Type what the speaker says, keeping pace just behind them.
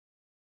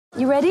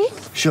You ready?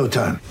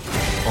 Showtime.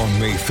 On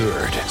May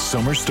 3rd,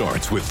 summer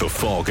starts with The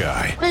Fall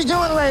Guy. Let's do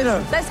it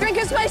later. Let's drink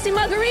a spicy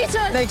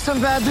margarita. Make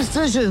some bad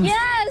decisions.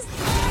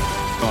 Yes!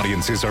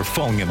 Audiences are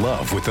falling in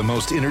love with the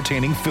most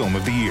entertaining film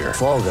of the year.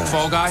 Fall Guy.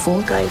 Fall Guy?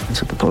 Fall guy.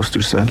 That's what the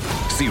poster said.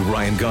 See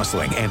Ryan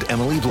Gosling and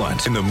Emily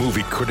Blunt in the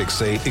movie critics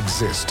say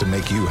exists to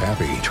make you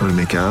happy. Trying to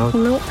make it out?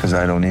 Nope. Because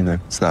I don't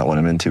either. It's not what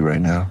I'm into right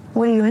now.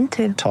 What are you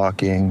into?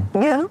 Talking.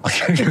 Yeah.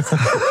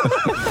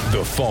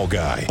 The Fall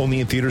Guy.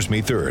 Only in theaters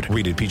May 3rd.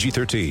 Rated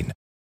PG-13.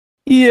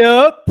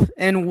 Yep,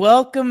 and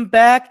welcome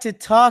back to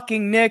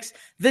Talking Knicks,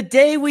 the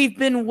day we've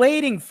been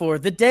waiting for,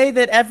 the day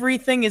that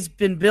everything has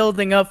been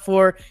building up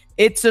for.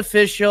 It's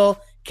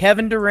official.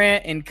 Kevin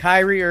Durant and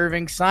Kyrie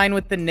Irving signed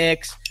with the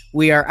Knicks.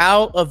 We are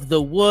out of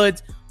the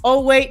woods.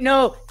 Oh, wait,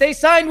 no, they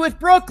signed with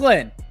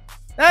Brooklyn.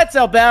 That's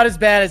about as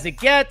bad as it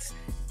gets.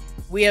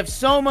 We have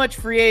so much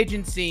free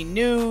agency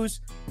news.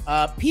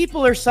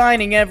 People are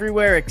signing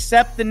everywhere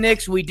except the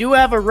Knicks. We do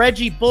have a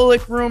Reggie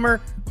Bullock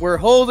rumor we're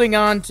holding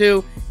on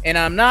to, and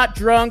I'm not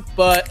drunk,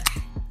 but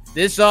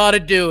this ought to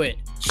do it.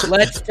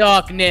 Let's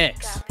talk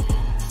Knicks.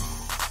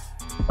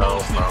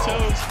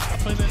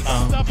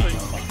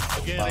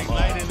 Again,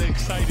 igniting and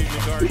exciting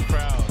the Garden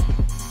crowd.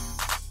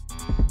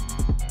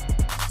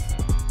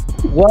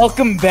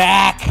 Welcome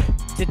back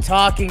to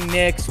Talking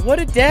Knicks. What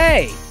a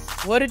day.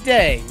 What a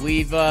day.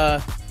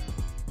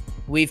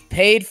 We've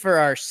paid for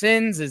our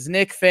sins as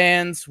Knicks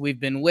fans. We've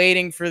been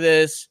waiting for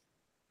this.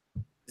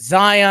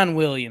 Zion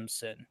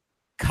Williamson,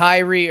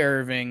 Kyrie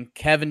Irving,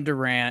 Kevin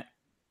Durant,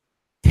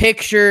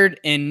 pictured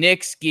in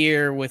Knicks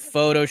gear with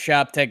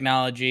Photoshop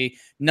technology.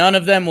 None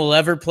of them will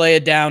ever play a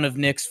down of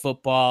Knicks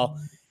football.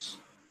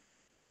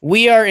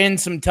 We are in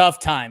some tough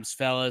times,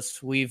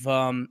 fellas. We've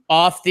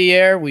off the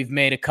air, we've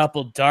made a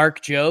couple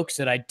dark jokes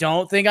that I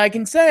don't think I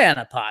can say on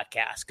a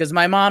podcast because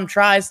my mom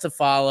tries to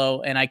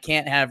follow and I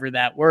can't have her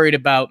that worried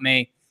about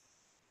me.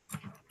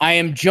 I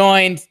am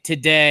joined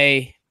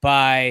today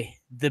by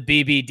the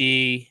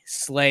BBD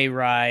sleigh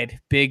ride,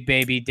 Big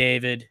Baby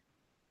David.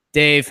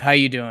 Dave, how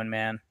you doing,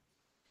 man?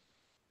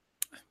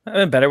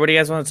 I'm better. What do you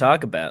guys want to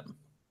talk about?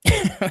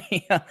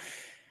 Yeah.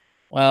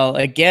 Well,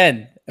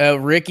 again,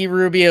 Ricky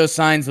Rubio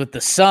signs with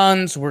the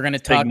Suns. We're going to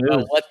talk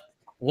about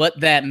what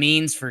that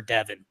means for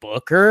Devin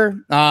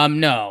Booker.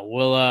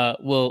 No,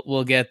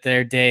 we'll get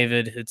there,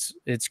 David.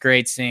 It's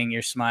great seeing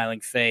your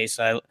smiling face.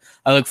 I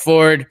look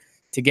forward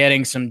to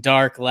getting some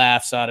dark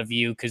laughs out of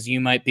you because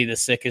you might be the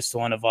sickest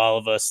one of all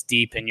of us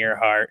deep in your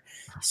heart.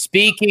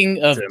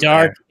 Speaking of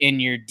dark in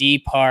your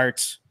deep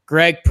heart,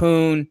 Greg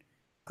Poon.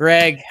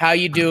 Greg, how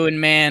you doing,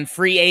 man?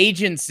 Free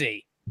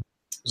agency.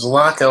 There's a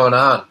lot going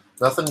on.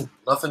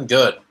 Nothing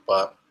good,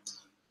 but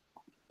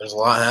there's a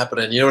lot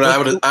happening. You know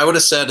what I would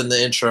have said in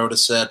the intro? I would have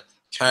said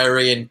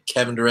Kyrie and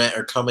Kevin Durant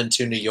are coming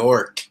to New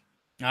York.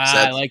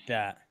 I like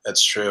that.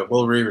 That's true.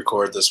 We'll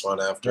re-record this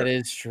one after. That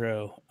is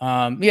true.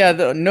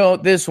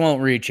 This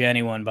won't reach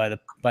anyone by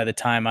the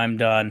time I'm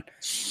done.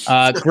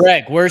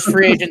 Greg, where's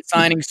free agent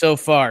signing so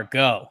far?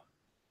 Go.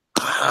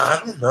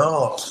 I don't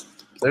know.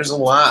 There's a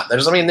lot.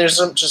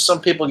 There's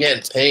some people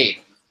getting paid.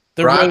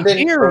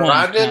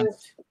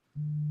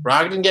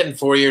 Brogdon getting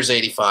 4 years,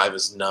 85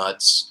 is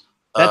nuts.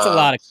 That's a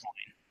lot of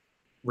coin.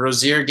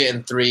 Rozier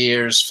getting 3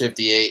 years,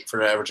 58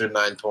 for averaging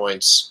 9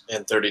 points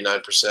and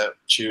 39%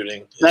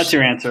 shooting. That's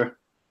your answer.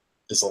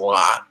 Is a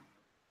lot.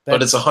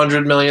 But it's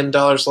 $100 million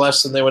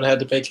less than they would have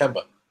had to pay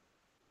Kemba.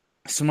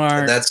 Smart.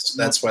 And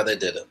that's why they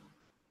did it.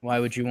 Why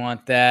would you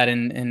want that?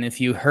 And if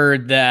you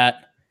heard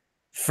that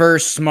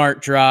first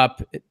smart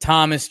drop,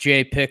 Thomas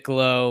J.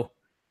 Piccolo,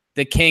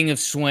 the king of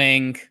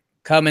swing,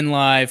 coming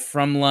live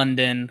from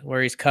London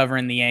where he's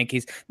covering the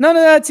Yankees. None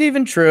of that's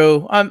even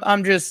true.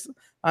 I'm just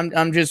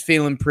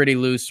feeling pretty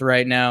loose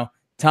right now.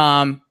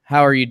 Tom,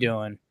 how are you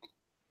doing?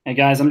 Hey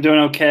guys, I'm doing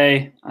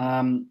okay.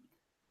 I'm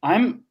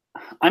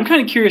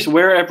kind of curious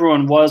where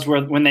everyone was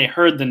when they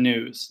heard the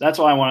news. That's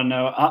what I want to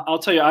know. I'll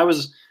tell you, I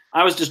was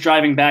just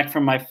driving back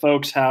from my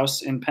folks'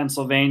 house in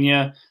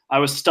Pennsylvania. I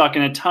was stuck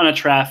in a ton of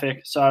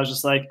traffic, so I was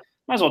just like,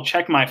 might as well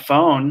check my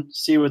phone,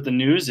 see what the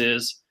news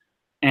is.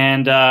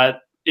 And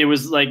it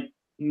was like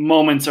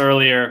moments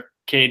earlier,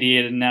 KD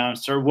had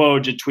announced, or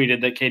Woj had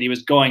tweeted that KD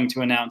was going to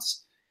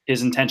announce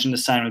his intention to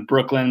sign with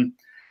Brooklyn.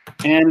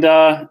 And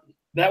that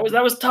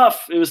was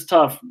tough. It was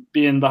tough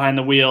being behind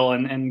the wheel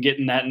and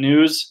getting that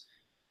news.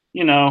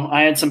 You know,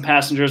 I had some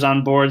passengers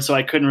on board, so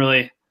I couldn't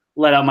really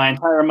let out my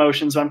entire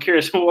emotions. So I'm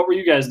curious, what were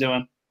you guys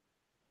doing?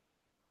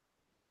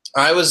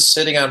 I was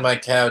sitting on my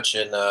couch,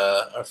 and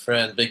our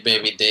friend Big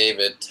Baby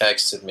David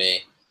texted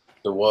me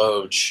the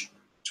Woj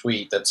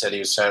tweet that said he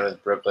was signing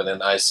with Brooklyn,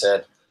 and I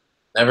said,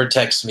 "Never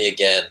text me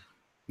again."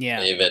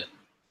 Yeah, David.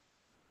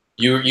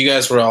 You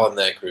guys were all in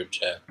that group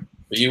chat,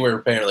 but you were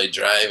apparently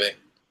driving.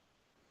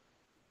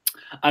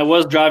 I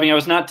was driving. I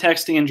was not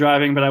texting and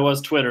driving, but I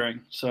was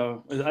Twittering.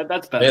 So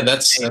that's better. Yeah,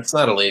 that's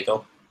not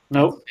illegal.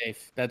 Nope.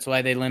 That's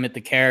why they limit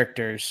the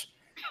characters.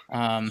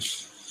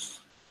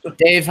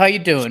 Dave, how you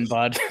doing,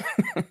 bud?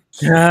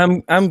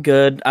 I'm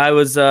good. I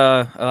was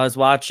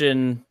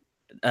watching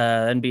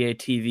NBA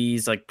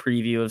TV's like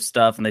preview of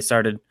stuff, and they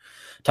started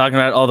talking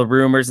about all the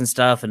rumors and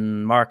stuff,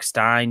 and Mark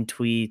Stein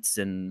tweets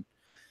and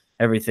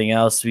everything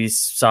else we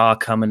saw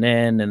coming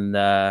in, and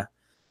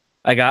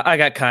I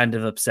got kind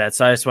of upset,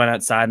 so I just went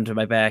outside into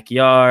my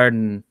backyard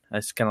and I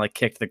just kind of like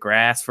kicked the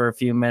grass for a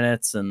few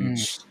minutes, and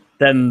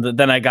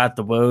then I got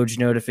the Woj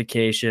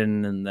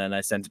notification, and then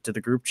I sent it to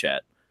the group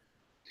chat.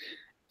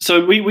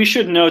 So we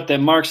should note that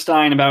Mark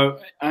Stein,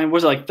 about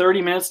was it like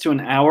 30 minutes to an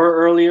hour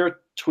earlier,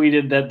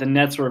 tweeted that the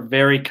Nets were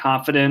very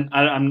confident.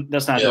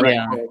 That's not the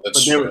right quote, but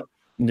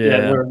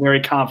they were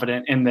very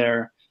confident in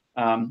their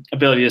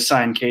ability to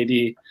sign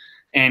KD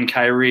and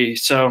Kyrie.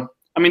 So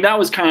I mean, that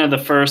was kind of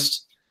the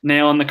first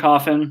nail in the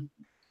coffin.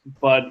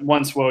 But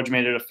once Woj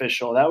made it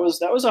official, that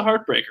was a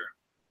heartbreaker.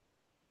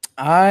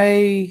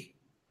 I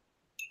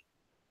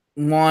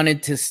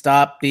wanted to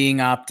stop being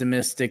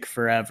optimistic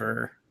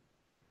forever.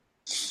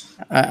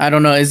 I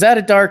don't know. Is that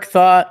a dark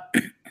thought?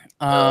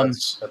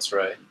 That's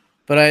right.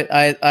 But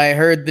I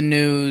heard the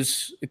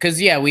news because,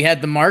 we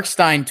had the Mark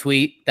Stein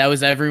tweet. That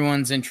was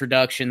everyone's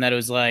introduction. That it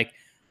was like,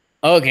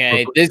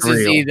 okay,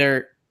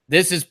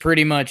 this is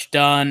pretty much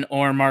done,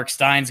 or Mark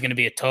Stein's going to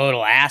be a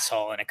total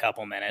asshole in a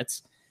couple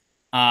minutes.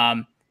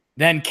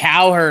 Then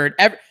Cowherd,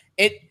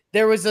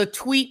 there was a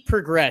tweet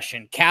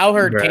progression.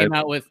 Cowherd came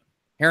out with,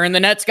 hearing the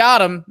Nets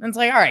got him. And it's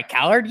like, all right,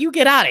 Cowherd, you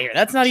get out of here.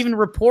 That's not even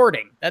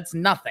reporting. That's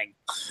nothing.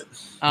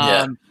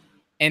 And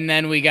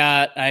then we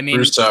got,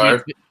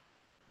 Broussard.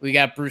 We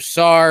got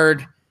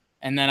Broussard.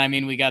 And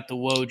then, we got the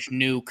Woj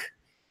nuke,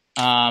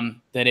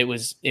 that it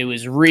was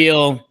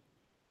real.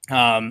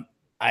 We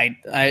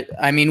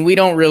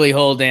don't really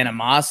hold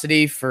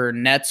animosity for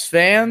Nets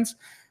fans.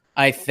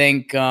 I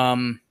think,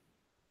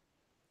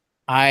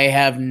 I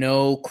have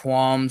no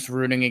qualms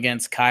rooting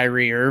against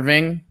Kyrie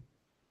Irving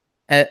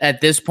at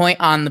this point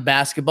on the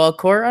basketball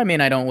court.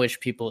 I don't wish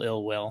people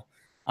ill will.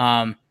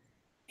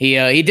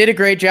 He did a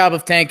great job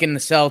of tanking the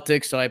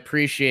Celtics, so I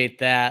appreciate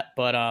that.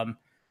 But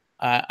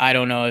I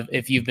don't know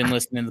if you've been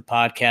listening to the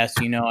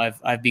podcast,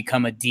 I've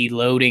become a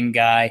deloading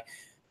guy.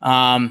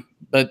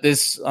 But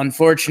this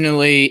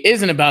unfortunately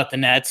isn't about the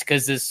Nets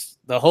because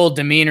the whole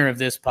demeanor of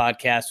this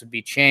podcast would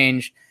be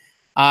changed.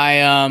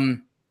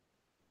 I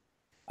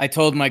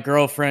told my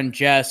girlfriend,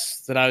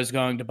 Jess, that I was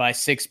going to buy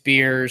 6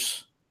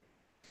 beers.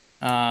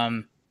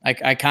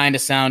 I kind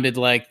of sounded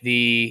like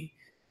the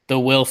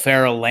Will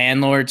Ferrell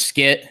landlord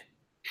skit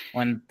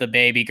when the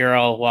baby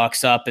girl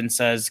walks up and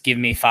says, "Give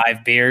me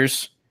 5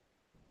 beers."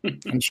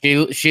 And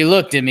she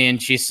looked at me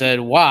and she said,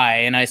 "Why?"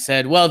 And I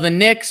said, well, the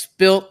Knicks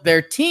built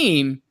their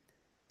team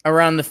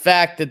around the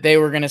fact that they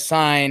were going to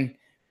sign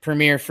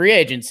premier free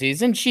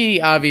agencies. And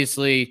she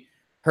obviously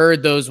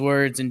heard those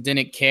words and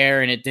didn't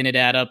care, and it didn't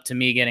add up to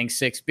me getting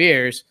 6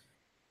 beers.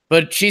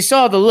 But she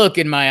saw the look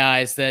in my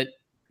eyes that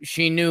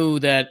she knew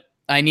that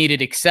I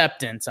needed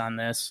acceptance on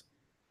this.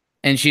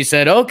 And she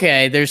said,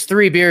 okay, there's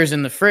 3 beers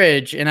in the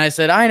fridge. And I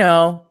said, I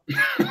know.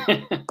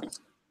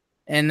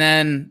 And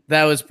then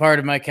that was part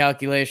of my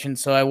calculation.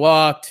 So I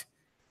walked,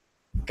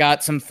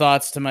 got some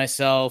thoughts to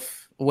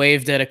myself,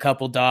 waved at a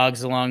couple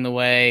dogs along the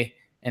way,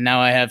 and now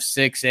I have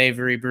 6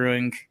 Avery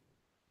Brewing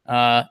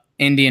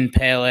Indian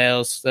Pale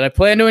Ales that I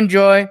plan to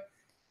enjoy.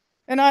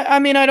 And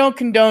I don't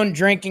condone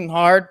drinking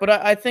hard, but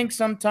I think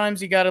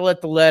sometimes you got to let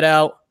the lead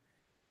out,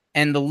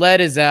 and the lead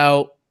is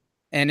out,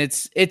 and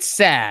it's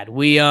sad.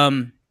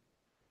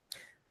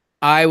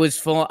 I was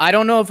full. I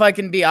don't know if I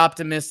can be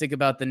optimistic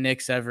about the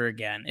Knicks ever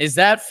again. Is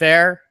that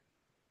fair?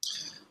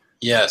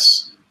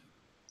 Yes,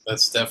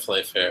 that's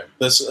definitely fair.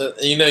 This,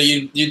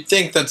 you'd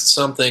think that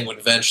something would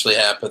eventually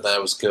happen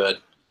that was good,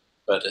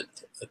 but it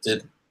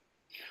didn't.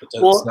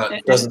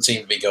 It doesn't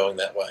seem to be going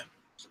that way.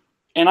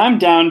 And I'm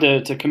down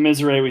to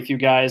commiserate with you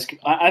guys.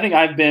 I think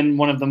I've been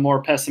one of the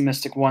more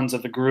pessimistic ones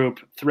of the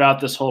group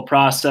throughout this whole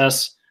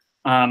process.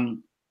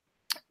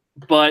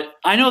 But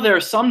I know there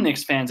are some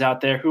Knicks fans out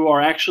there who are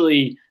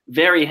actually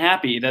very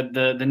happy that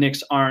the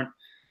Knicks aren't,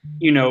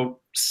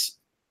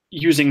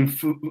 using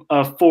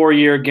a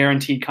 4-year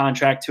guaranteed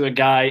contract to a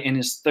guy in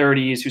his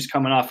 30s who's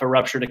coming off a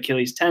ruptured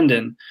Achilles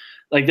tendon.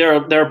 Like there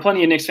are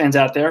plenty of Knicks fans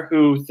out there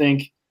who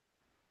think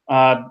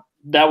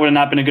that would have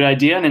not been a good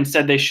idea, and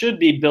instead they should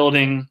be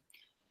building,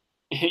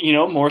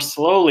 more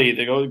slowly.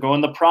 They go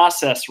in the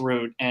process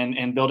route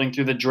and building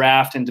through the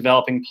draft and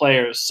developing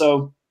players.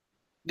 So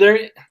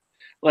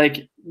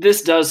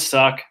this does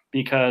suck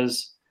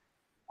because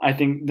I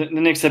think the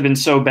Knicks have been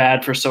so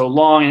bad for so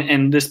long,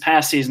 and this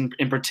past season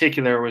in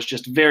particular was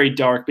just very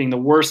dark. Being the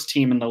worst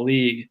team in the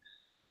league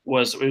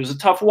was a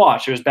tough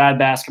watch. It was bad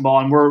basketball,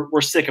 and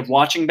we're sick of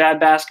watching bad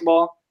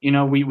basketball.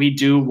 We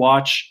do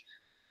watch.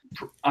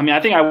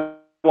 I think I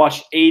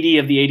watched 80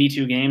 of the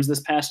 82 games this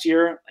past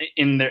year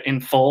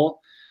in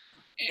full,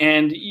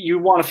 and you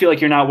want to feel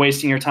like you're not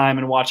wasting your time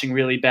and watching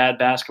really bad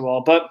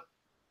basketball. But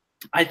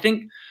I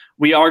think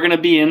we are going to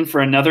be in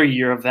for another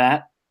year of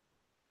that.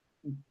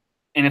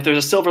 And if there's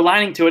a silver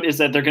lining to it, is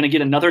that they're going to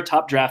get another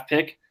top draft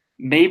pick.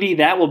 Maybe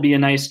that will be a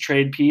nice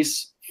trade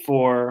piece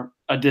for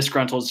a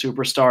disgruntled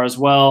superstar as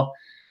well.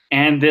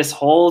 And this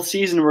whole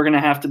season, we're going to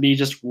have to be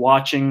just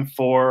watching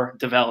for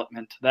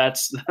development.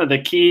 That's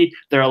the key.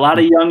 There are a lot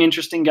of young,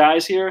 interesting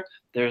guys here.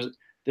 There's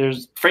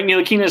Frank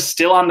Ntilikina is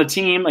still on the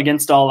team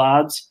against all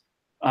odds.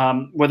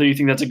 Whether you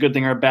think that's a good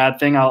thing or a bad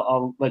thing,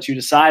 I'll let you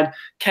decide.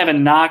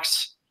 Kevin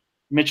Knox,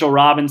 Mitchell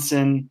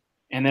Robinson,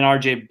 and then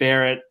RJ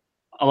Barrett,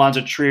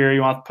 Alonzo Trier.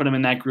 You want to put him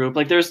in that group?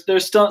 Like there's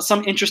still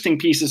some interesting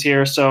pieces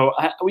here. So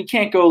we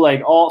can't go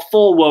like all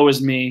full woe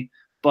is me,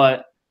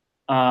 but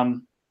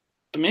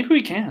maybe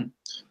we can.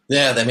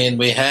 Yeah, I mean,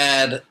 we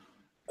had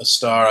a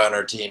star on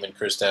our team in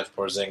Kristaps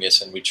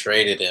Porzingis, and we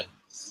traded him.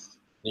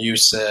 You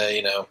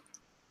say,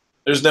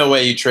 there's no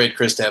way you trade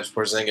Kristaps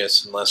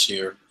Porzingis unless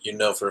you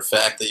know for a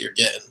fact that you're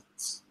getting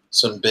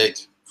some big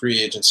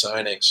free agent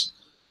signings.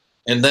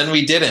 And then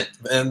we didn't,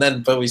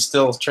 but we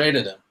still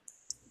traded him.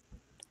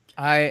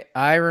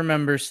 I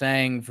remember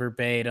saying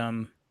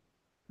verbatim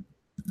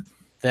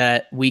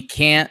that we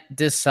can't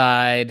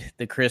decide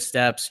the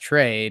Kristaps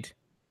trade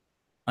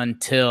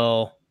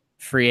until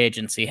free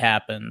agency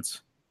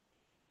happens.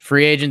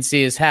 Free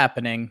agency is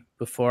happening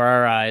before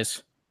our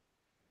eyes.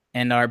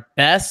 And our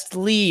best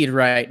lead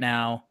right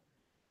now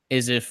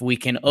is if we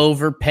can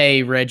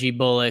overpay Reggie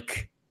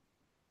Bullock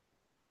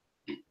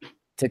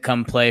to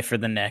come play for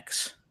the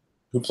Knicks.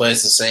 Who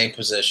plays the same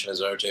position as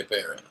RJ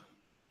Barrett.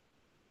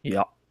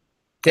 Yeah.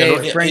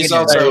 Dave, he's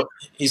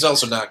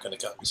also not going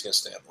to come. He's going to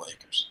stay on the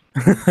Lakers.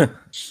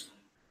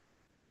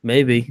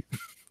 Maybe.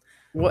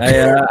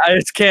 I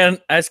just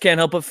can't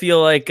help but feel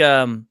like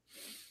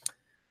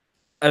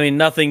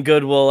nothing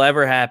good will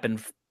ever happen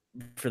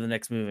for the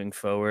Knicks moving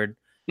forward.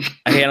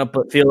 I can't help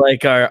but feel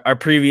like our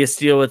previous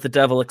deal with the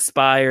Devil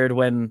expired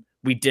when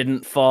we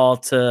didn't fall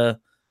to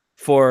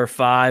 4 or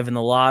 5 in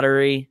the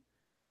lottery,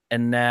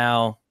 and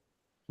now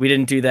we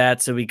didn't do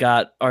that, so we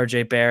got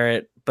RJ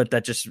Barrett, but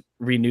that just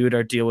renewed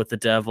our deal with the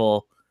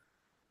Devil,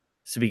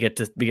 so we get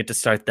to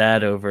start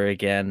that over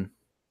again.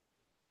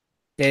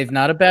 Dave,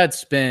 not a bad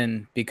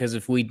spin, because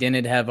if we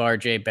didn't have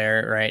RJ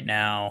Barrett right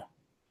now,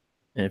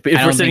 if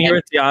we're sitting here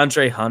with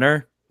DeAndre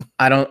Hunter,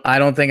 I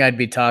don't think I'd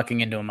be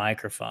talking into a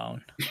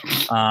microphone.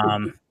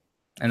 And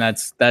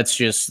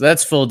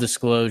that's full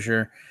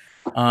disclosure.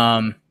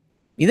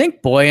 You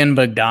think Bojan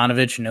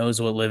Bogdanovic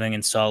knows what living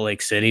in Salt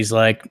Lake City's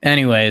like?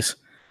 Anyways,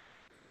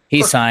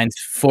 he signs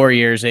 4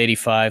 years,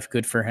 85.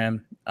 Good for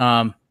him.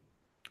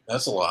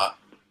 That's a lot.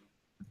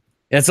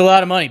 That's a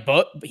lot of money,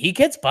 but he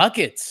gets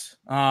buckets.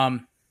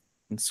 And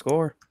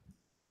score.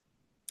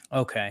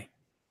 Okay.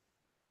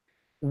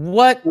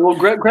 What? Well,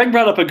 Greg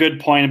brought up a good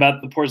point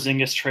about the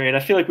Porzingis trade. I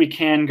feel like we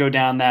can go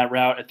down that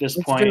route at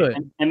this point.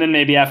 And then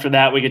maybe after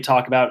that, we could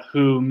talk about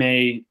who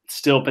may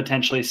still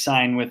potentially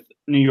sign with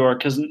New York,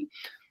 because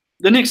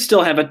the Knicks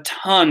still have a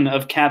ton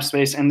of cap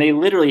space, and they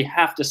literally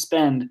have to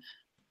spend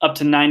up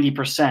to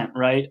 90%,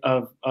 right,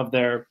 of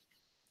their.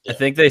 I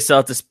think they still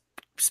have to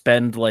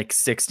spend like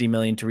 $60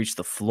 million to reach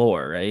the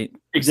floor, right?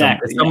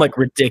 Exactly. Some like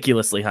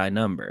ridiculously high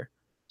number.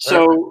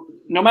 So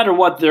no matter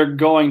what, they're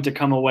going to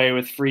come away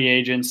with free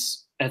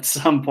agents at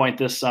some point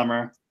this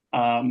summer,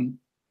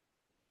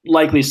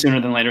 likely sooner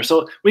than later.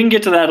 So we can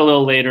get to that a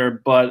little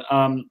later, but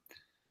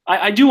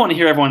I do want to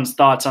hear everyone's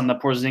thoughts on the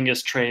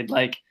Porzingis trade.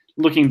 Like,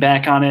 looking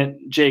back on it,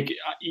 Jake,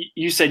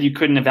 you said you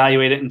couldn't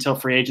evaluate it until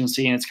free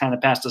agency, and it's kind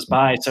of passed us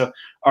by. So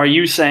are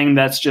you saying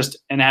that's just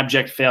an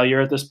abject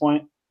failure at this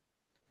point?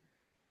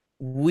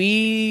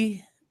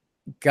 We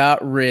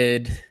got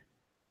rid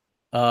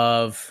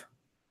of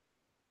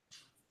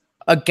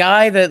a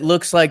guy that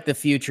looks like the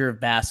future of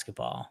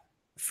basketball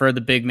for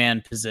the big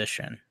man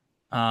position.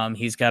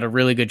 He's got a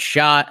really good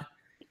shot.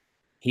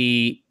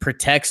 He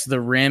protects the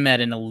rim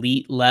at an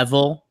elite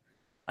level.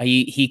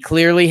 He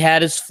clearly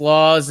had his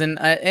flaws,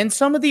 and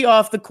some of the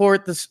off the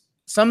court,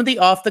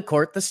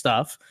 the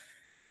stuff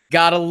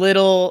got a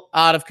little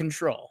out of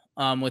control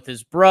with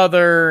his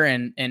brother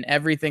and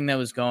everything that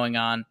was going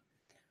on.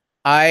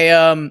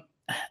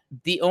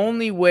 The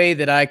only way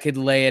that I could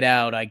lay it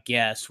out, I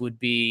guess, would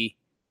be,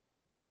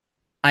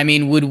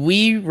 would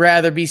we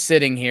rather be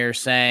sitting here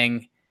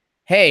saying,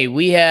 hey,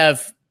 we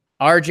have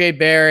RJ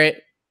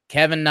Barrett,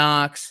 Kevin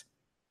Knox,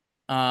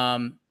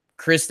 Kristaps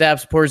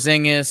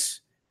Porzingis.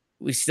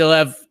 We still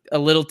have a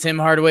little Tim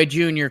Hardaway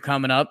Jr.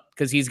 coming up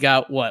because he's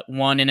got,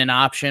 one in an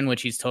option,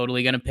 which he's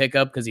totally going to pick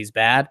up because he's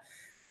bad.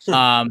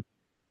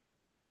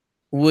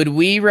 Would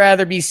we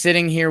rather be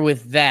sitting here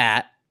with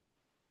that,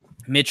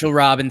 Mitchell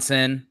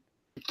Robinson,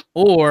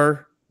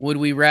 or would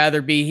we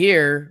rather be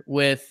here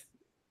with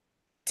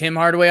Tim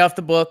Hardaway off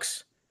the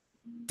books,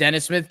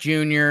 Dennis Smith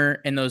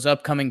Jr., and those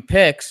upcoming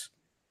picks?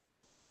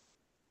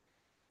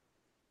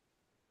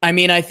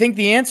 I think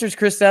the answer is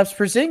Kristaps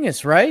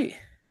Porzingis, right?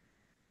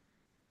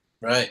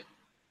 Right.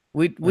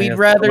 We'd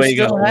rather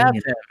still have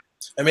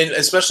him.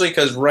 Especially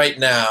because right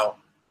now,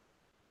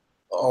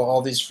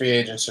 all these free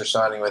agents are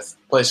signing with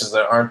places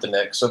that aren't the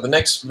Knicks. So the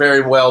Knicks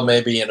very well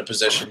may be in a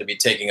position to be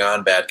taking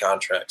on bad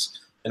contracts.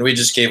 And we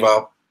just gave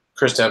up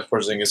Kristaps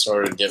Porzingis in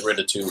order to get rid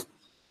of 2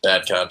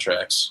 bad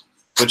contracts,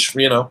 which,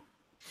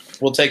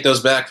 we'll take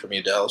those back from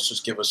you, Dallas.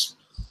 Just give us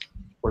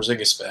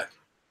Porzingis back.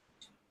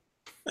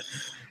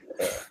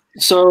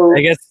 So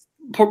I guess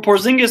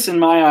Porzingis, in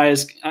my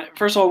eyes,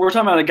 first of all, we're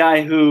talking about a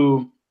guy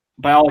who,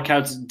 by all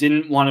accounts,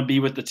 didn't want to be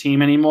with the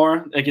team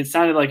anymore. Like, it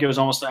sounded like it was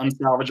almost an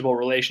unsalvageable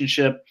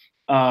relationship.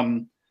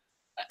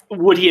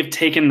 Would he have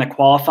taken the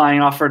qualifying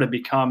offer to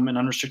become an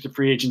unrestricted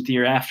free agent the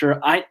year after?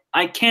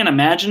 I can't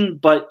imagine,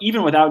 but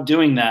even without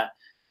doing that,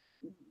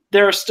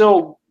 there are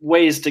still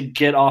ways to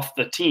get off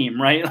the team,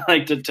 right?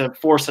 Like to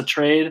force a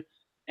trade.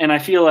 And I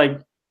feel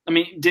like, I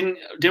mean, didn't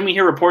we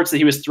hear reports that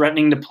he was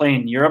threatening to play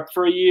in Europe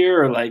for a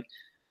year, or like,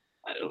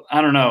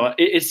 I don't know.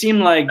 It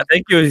seemed like, I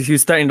think he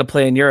was starting to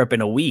play in Europe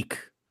in a week.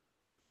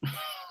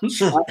 I'm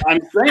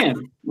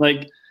saying,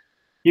 like,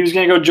 he was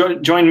going to go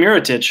join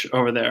Mirotic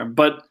over there.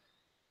 But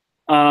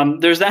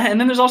there's that, and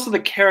then there's also the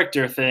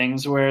character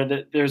things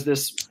where there's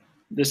this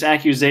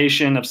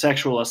accusation of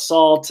sexual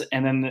assault,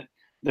 and then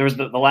there was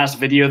the last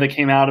video that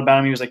came out about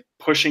him. He was like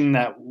pushing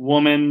that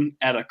woman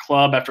at a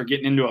club after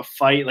getting into a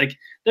fight. Like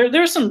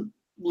there's some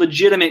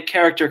legitimate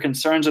character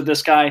concerns with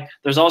this guy.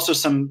 There's also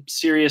some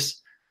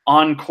serious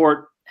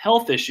on-court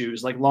health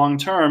issues, like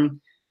long-term.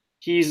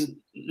 He's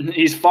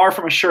far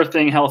from a sure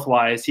thing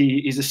health-wise.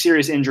 He's a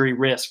serious injury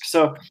risk.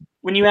 So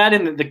when you add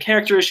in the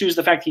character issues,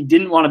 the fact he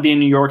didn't want to be in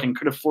New York and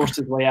could have forced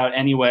his way out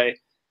anyway,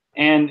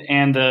 and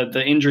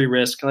the injury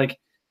risk, like,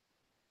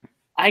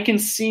 I can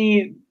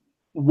see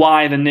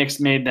why the Knicks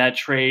made that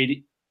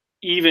trade,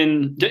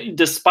 even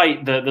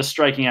despite the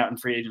striking out in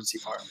free agency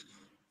part.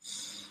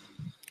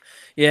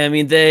 Yeah, I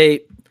mean,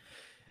 they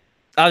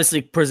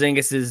obviously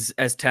Porzingis is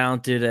as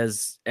talented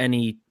as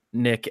any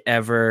Knick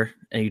ever,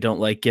 and you don't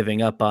like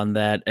giving up on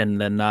that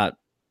and then not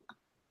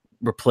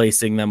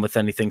replacing them with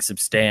anything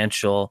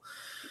substantial.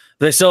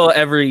 There's still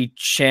every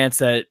chance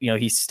that, you know,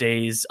 he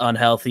stays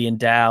unhealthy in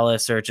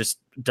Dallas or it just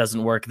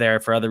doesn't work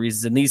there for other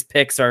reasons. And these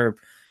picks are,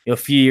 you know, a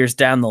few years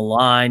down the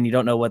line. You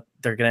don't know what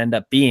they're going to end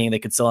up being. They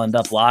could still end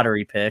up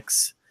lottery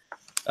picks,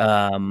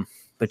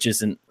 which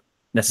isn't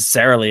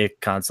necessarily a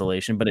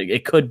consolation, but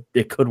it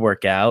could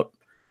work out.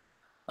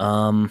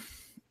 And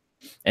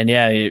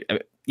yeah,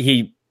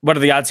 what are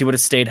the odds he would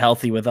have stayed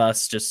healthy with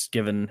us, just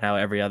given how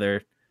every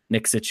other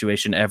Knicks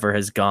situation ever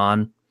has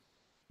gone?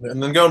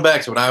 And then going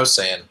back to what I was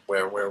saying,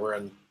 where we're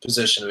in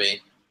position to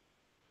be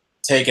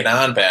taking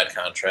on bad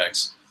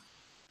contracts.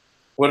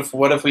 What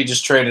if we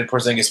just traded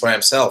Porzingis by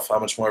himself? How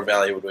much more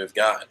value would we have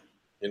gotten?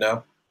 You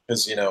know,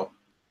 because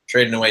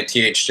trading away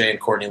THJ and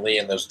Courtney Lee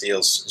in those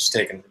deals is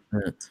taking.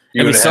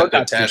 You would have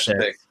had Tash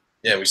pick.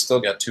 Yeah, we still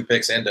got 2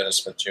 picks and Dennis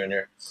Smith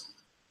Jr.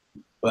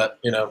 But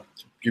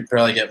you'd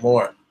probably get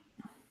more.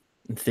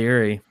 In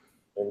theory.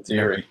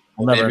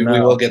 Maybe we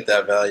will get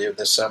that value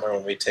this summer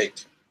when we take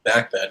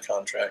back bad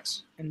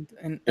contracts. And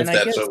if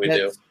that's what we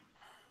do.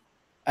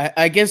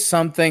 I guess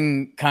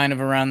something kind of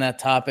around that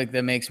topic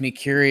that makes me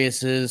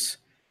curious is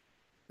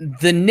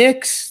the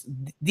Knicks,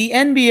 the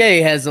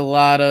NBA has a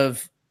lot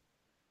of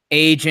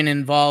agent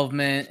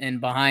involvement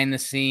and behind the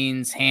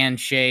scenes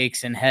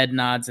handshakes and head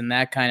nods and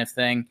that kind of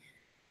thing.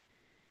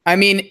 I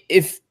mean,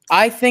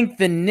 I think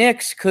the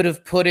Knicks could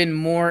have put in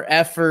more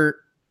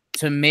effort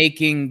to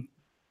making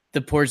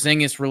the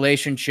Porzingis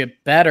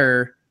relationship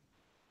better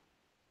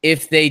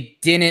if they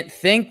didn't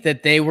think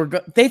that they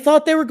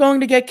thought they were going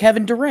to get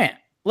Kevin Durant.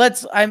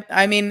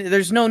 I mean,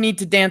 there's no need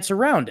to dance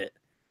around it.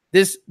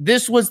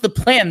 This was the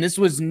plan. This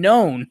was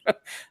known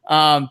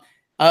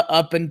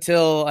up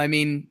until, I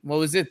mean, what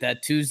was it?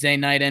 That Tuesday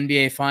night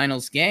NBA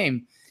Finals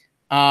game.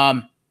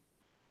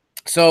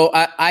 So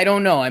I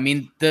don't know. I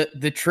mean,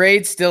 the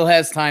trade still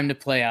has time to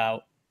play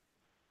out.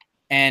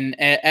 And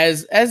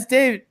as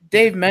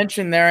Dave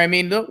mentioned there, I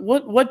mean,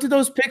 what do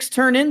those picks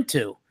turn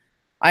into?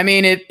 I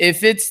mean,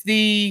 if it's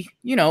the,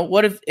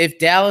 what if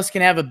Dallas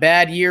can have a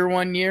bad year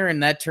one year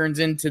and that turns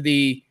into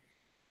the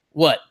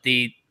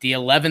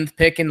 11th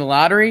pick in the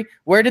lottery?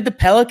 Where did the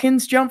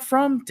Pelicans jump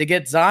from to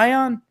get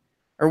Zion?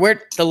 Or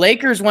where the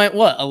Lakers went,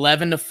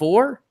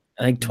 11-4?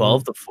 I think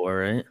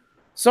 12-4, right?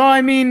 So,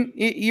 I mean,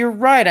 you're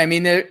right. I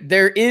mean,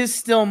 there is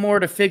still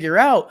more to figure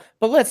out,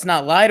 but let's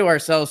not lie to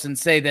ourselves and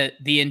say that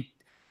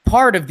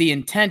part of the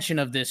intention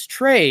of this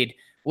trade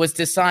was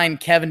to sign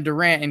Kevin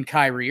Durant and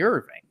Kyrie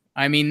Irving.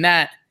 I mean,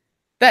 that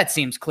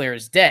seems clear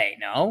as day,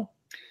 no?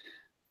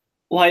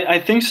 Well, I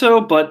think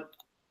so, but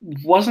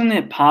wasn't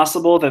it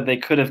possible that they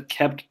could have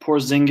kept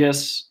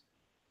Porzingis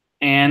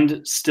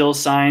and still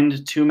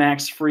signed 2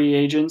 max free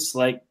agents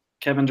like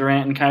Kevin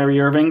Durant and Kyrie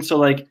Irving? So,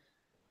 like,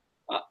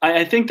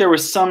 I think there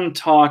was some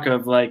talk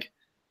of, like,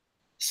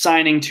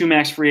 signing 2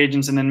 max free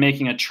agents and then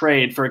making a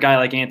trade for a guy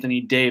like Anthony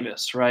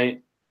Davis,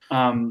 right?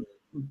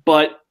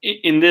 But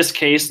in this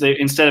case,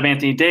 instead of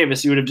Anthony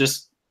Davis, you would have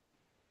just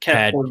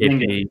kept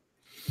Porzingis.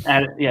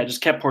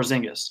 Just kept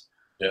Porzingis.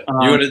 Yeah,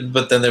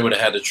 but then they would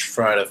have had to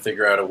try to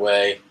figure out a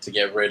way to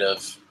get rid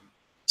of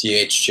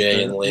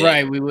THJ and Lee.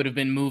 Right, we would have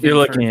been moving. You're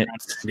looking at,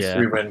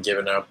 we would have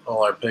given up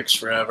all our picks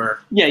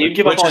forever. Yeah, you'd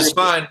give up, which is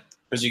fine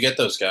because you get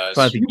those guys.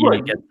 I think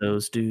you get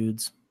those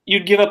dudes.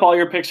 You'd give up all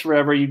your picks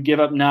forever. You'd give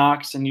up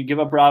Knox and you'd give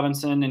up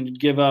Robinson and you'd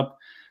give up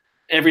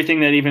everything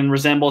that even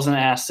resembles an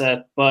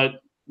asset.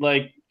 But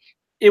like,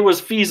 it was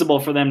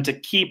feasible for them to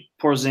keep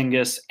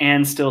Porzingis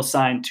and still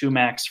sign 2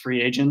 max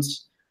free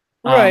agents.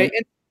 Right.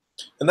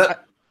 And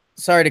that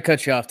Sorry to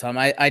cut you off, Tom.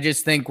 I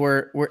just think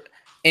we're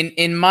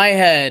in my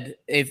head,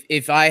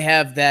 if I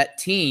have that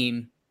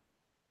team,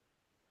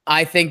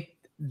 I think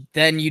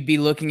then you'd be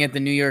looking at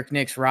the New York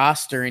Knicks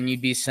roster and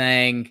you'd be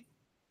saying,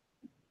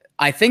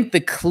 I think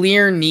the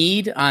clear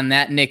need on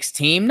that Knicks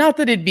team, not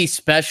that it'd be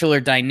special or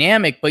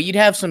dynamic, but you'd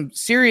have some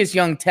serious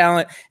young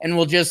talent, and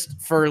we'll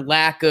just, for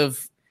lack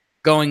of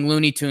going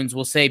Looney Tunes,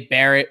 we'll say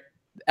Barrett,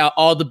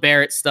 all the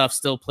Barrett stuff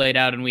still played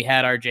out, and we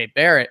had RJ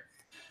Barrett.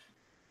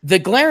 The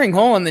glaring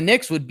hole in the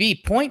Knicks would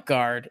be point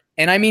guard.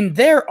 And I mean,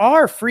 there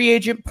are free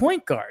agent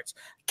point guards.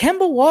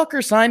 Kemba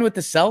Walker signed with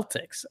the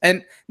Celtics,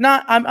 and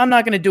I'm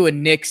not going to do a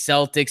Knicks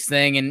Celtics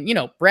thing. And, you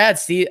know, Brad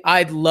Stevens,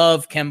 I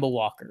love Kemba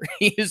Walker.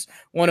 He is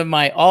one of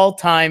my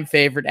all-time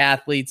favorite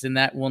athletes, and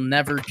that will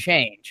never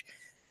change.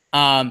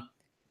 But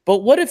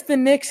what if the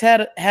Knicks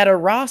had a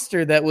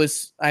roster that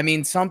was, I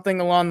mean,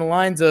 something along the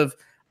lines of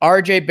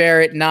RJ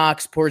Barrett,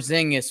 Knox,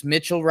 Porzingis,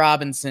 Mitchell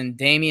Robinson,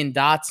 Damian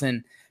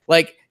Dotson?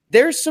 Like,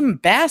 there's some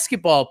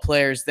basketball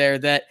players there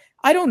that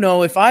I don't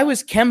know if I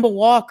was Kemba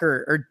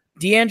Walker or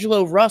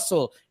D'Angelo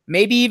Russell,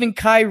 maybe even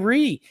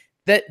Kyrie,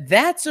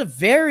 that's a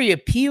very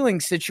appealing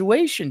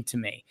situation to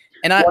me.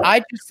 And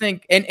I just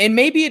think, and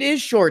maybe it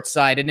is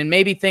short-sighted and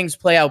maybe things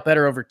play out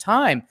better over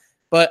time,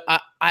 but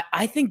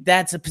I think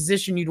that's a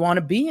position you'd want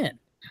to be in.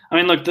 I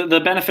mean, look,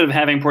 the benefit of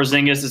having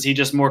Porzingis is he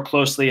just more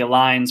closely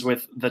aligns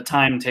with the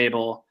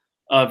timetable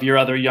of your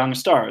other young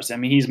stars. I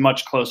mean, he's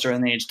much closer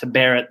in age to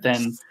Barrett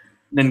than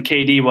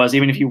KD was,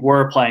 even if you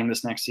were playing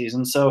this next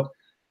season. So,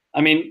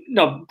 I mean,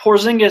 no,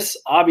 Porzingis,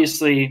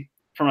 obviously,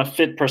 from a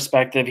fit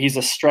perspective, he's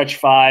a stretch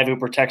 5 who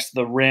protects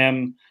the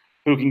rim,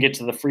 who can get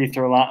to the free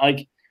throw line.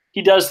 Like,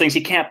 he does things.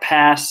 He can't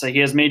pass. He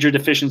has major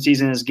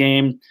deficiencies in his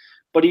game,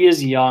 but he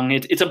is young.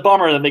 It's a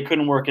bummer that they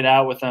couldn't work it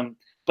out with him.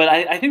 But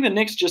I think the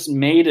Knicks just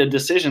made a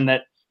decision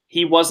that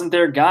he wasn't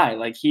their guy.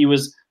 Like, he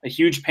was a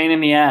huge pain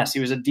in the ass.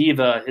 He was a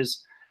diva.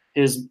 His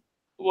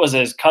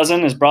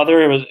cousin, his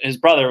brother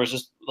was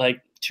just like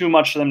too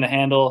much for them to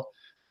handle.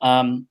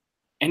 And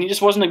he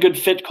just wasn't a good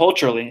fit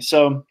culturally.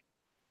 So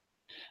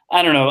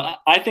I don't know.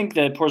 I think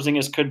that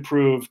Porzingis could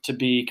prove to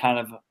be kind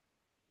of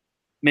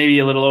maybe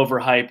a little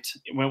overhyped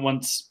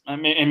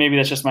and maybe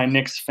that's just my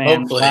Knicks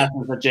fan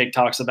classes that Jake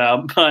talks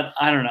about, but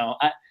I don't know.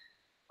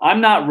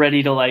 I'm not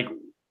ready to like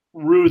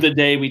rue the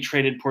day we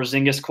traded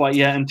Porzingis quite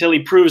yet until he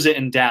proves it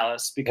in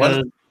Dallas,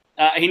 because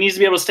he needs to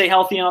be able to stay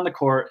healthy on the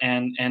court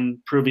and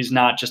prove he's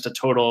not just a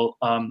total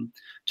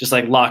just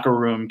like locker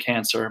room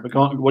cancer. But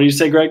what do you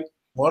say, Greg?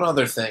 One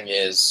other thing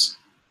is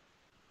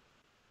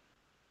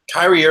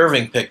Kyrie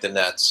Irving picked the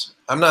Nets.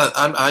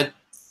 I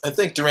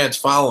think Durant's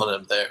following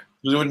him there.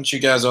 Wouldn't you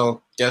guys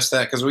all guess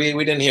that? Because we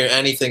didn't hear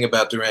anything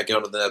about Durant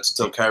going to the Nets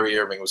until Kyrie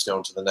Irving was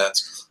going to the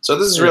Nets. So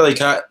this is really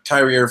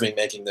Kyrie Irving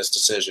making this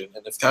decision.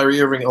 And if Kyrie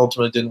Irving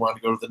ultimately didn't want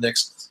to go to the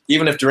Knicks,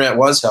 even if Durant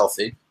was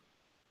healthy,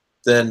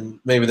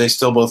 then maybe they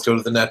still both go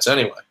to the Nets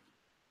anyway.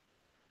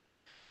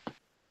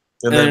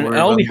 And then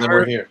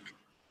we're here.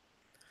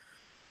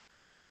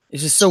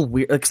 It's just so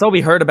weird. Like, all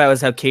we heard about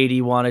is how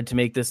KD wanted to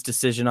make this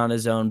decision on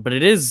his own, but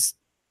it is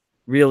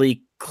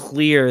really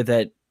clear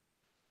that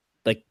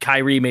like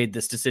Kyrie made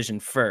this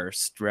decision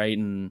first, right?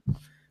 And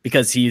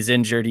because he's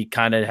injured, he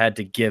kind of had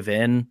to give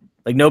in.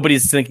 Like,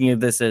 nobody's thinking of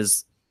this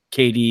as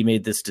KD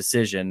made this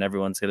decision.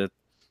 Everyone's gonna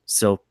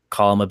still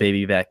call him a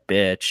baby back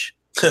bitch.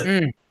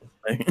 There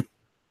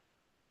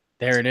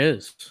it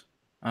is.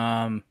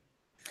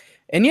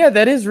 And yeah,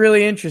 that is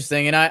really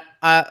interesting. And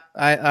I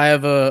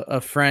have a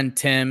friend,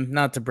 Tim,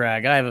 not to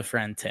brag. I have a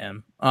friend,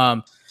 Tim.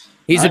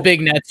 He's a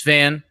big Nets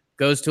fan,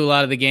 goes to a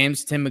lot of the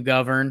games. Tim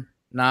McGovern,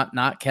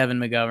 not Kevin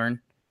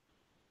McGovern.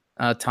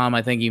 Tom,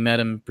 I think you met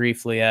him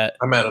briefly at.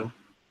 I met him.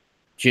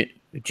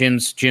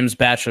 Jim's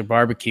Bachelor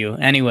Barbecue.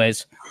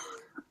 Anyways,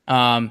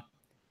 I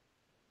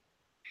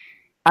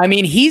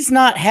mean, he's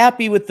not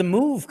happy with the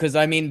move because,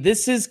 I mean,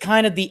 this is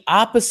kind of the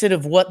opposite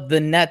of what the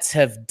Nets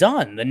have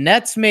done. The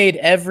Nets made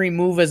every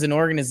move as an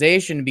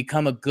organization to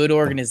become a good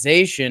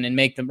organization and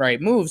make the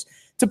right moves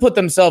to put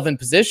themselves in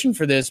position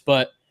for this.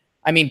 But,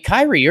 I mean,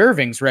 Kyrie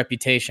Irving's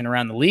reputation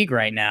around the league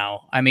right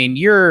now, I mean,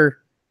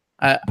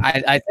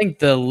 I think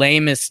the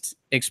lamest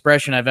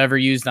expression I've ever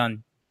used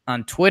on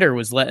Twitter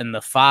was letting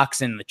the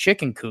fox in the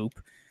chicken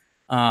coop.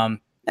 And,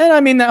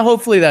 I mean,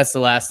 hopefully that's the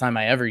last time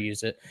I ever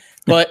use it.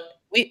 But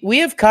we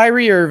have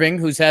Kyrie Irving,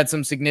 who's had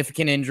some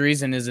significant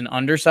injuries and is an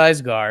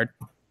undersized guard.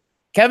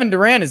 Kevin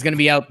Durant is going to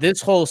be out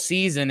this whole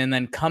season and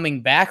then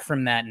coming back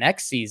from that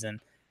next season.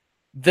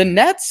 The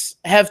Nets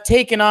have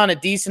taken on a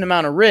decent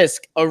amount of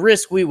risk, a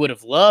risk we would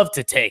have loved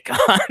to take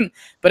on.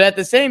 But at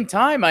the same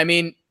time, I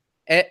mean,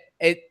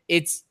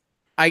 it's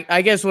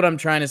I guess what I'm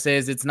trying to say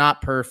is it's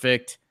not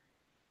perfect.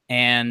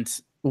 And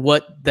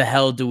what the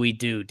hell do we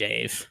do,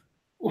 Dave?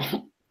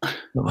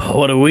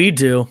 What do we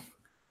do?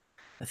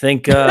 I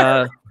think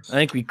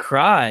we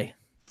cry.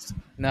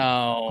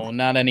 No,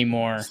 not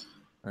anymore.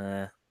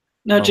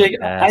 No,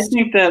 Jake, I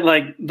think that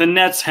like the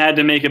Nets had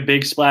to make a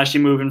big splashy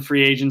move in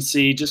free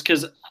agency just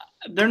because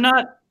they're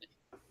not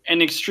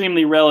an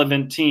extremely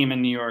relevant team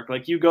in New York.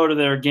 Like, you go to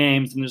their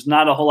games and there's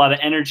not a whole lot of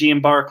energy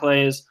in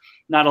Barclays,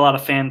 not a lot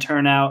of fan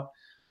turnout.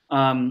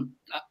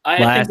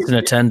 I think in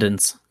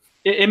attendance.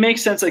 It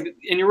makes sense. Like,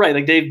 and you're right.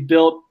 Like, they've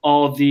built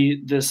all of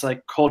this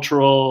like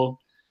cultural,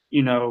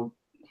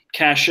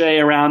 cachet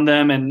around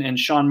them, and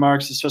Sean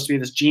Marks is supposed to be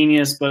this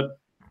genius, but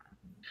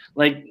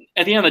like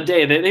at the end of the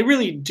day, they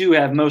really do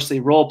have mostly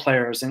role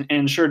players,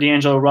 and sure,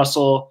 D'Angelo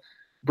Russell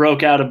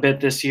broke out a bit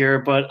this year,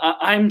 but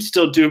I'm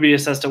still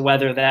dubious as to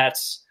whether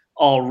that's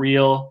all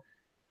real.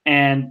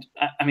 And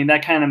I mean,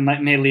 that kind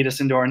of may lead us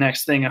into our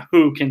next thing of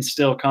who can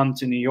still come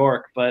to New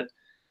York. But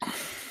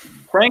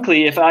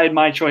frankly, if I had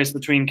my choice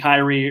between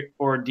Kyrie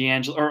or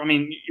D'Angelo, or I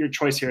mean, your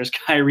choice here is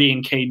Kyrie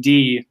and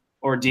KD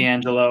or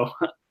D'Angelo,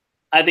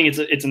 I think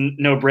it's a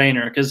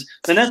no-brainer, because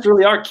the Nets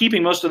really are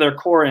keeping most of their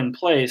core in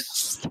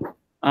place.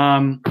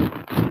 And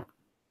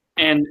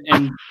they're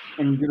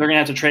going to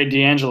have to trade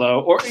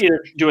D'Angelo, or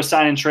either do a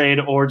sign and trade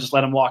or just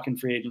let him walk in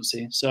free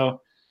agency. So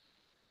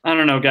I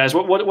don't know, guys.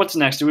 What's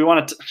next?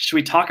 Should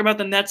we talk about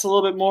the Nets a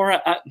little bit more?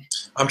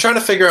 I'm trying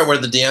to figure out where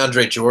the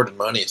DeAndre Jordan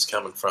money is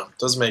coming from.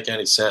 Doesn't make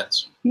any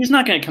sense. He's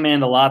not going to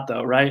command a lot,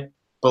 though, right?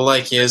 But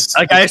like he's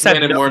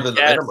commanded more than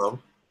the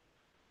minimum.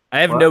 I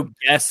have no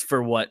guess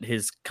for what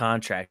his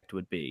contract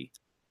would be.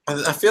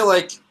 I feel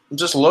like,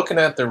 just looking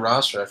at their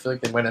roster, I feel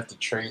like they might have to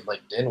trade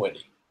like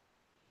Dinwiddie.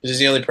 He's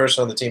the only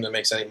person on the team that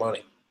makes any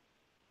money.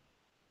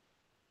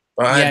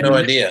 But I have no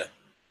idea.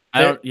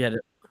 I've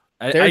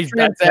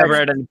never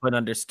had anyone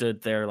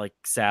understood their like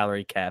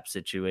salary cap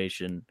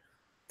situation.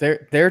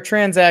 Their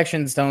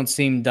transactions don't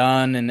seem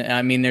done, and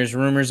I mean, there's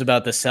rumors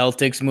about the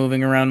Celtics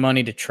moving around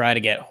money to try to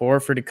get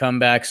Horford to come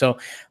back. So,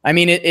 I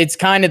mean, it's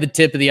kind of the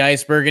tip of the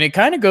iceberg, and it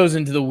kind of goes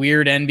into the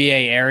weird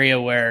NBA area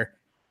where,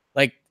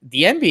 like,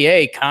 the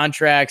NBA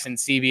contracts and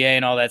CBA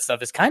and all that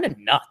stuff is kind of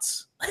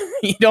nuts.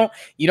 You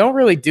don't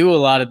really do a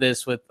lot of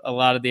this with a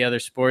lot of the other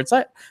sports.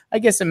 I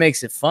guess it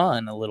makes it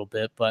fun a little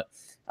bit, but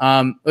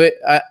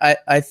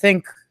I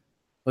think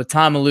what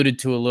Tom alluded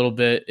to a little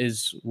bit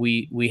is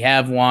we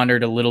have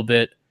wandered a little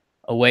bit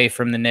away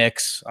from the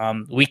Knicks.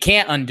 We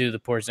can't undo the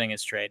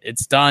Porzingis trade.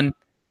 It's done.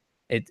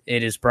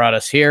 It has brought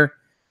us here.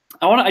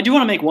 I do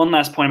want to make one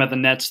last point about the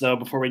Nets, though,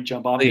 before we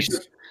jump off.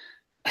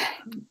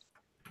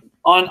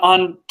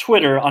 On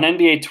Twitter, on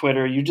NBA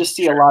Twitter, you just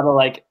see a lot of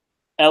like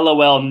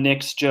LOL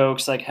Knicks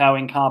jokes, like how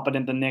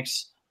incompetent the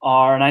Knicks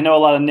are. And I know a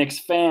lot of Knicks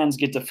fans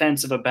get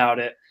defensive about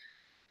it.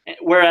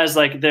 Whereas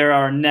like there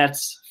are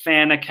Nets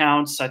fan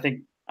accounts. I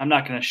think I'm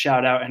not going to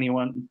shout out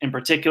anyone in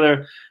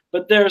particular,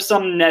 but there are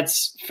some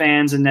Nets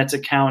fans and Nets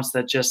accounts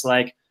that just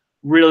like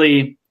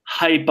really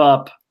hype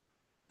up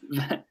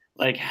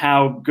like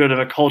how good of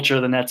a culture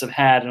the Nets have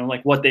had and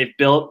like what they've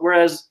built.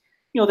 Whereas,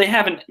 they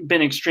haven't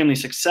been extremely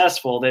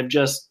successful. They've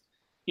just,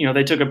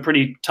 they took a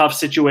pretty tough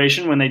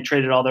situation when they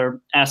traded all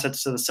their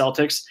assets to the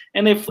Celtics,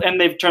 and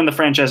they've turned the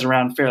franchise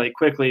around fairly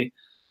quickly.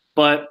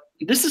 But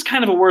this is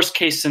kind of a worst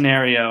case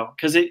scenario,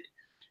 because it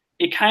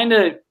kind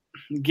of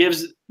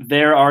gives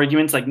their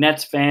arguments, like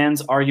Nets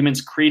fans'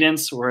 arguments,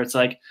 credence, where it's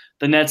like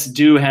the Nets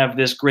do have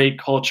this great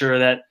culture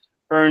that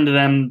earned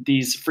them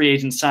these free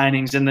agent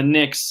signings, and the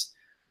Knicks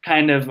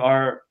kind of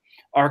are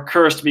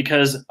cursed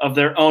because of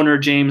their owner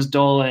James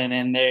Dolan,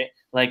 and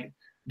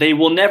they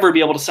will never be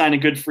able to sign a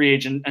good free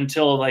agent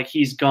until like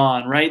he's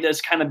gone, right?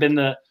 That's kind of been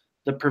the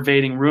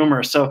pervading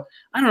rumor. So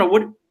I don't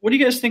know, what do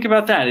you guys think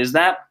about that?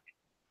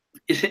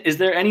 Is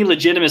there any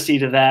legitimacy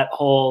to that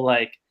whole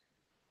like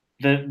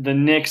the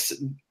Knicks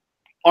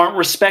aren't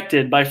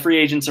respected by free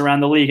agents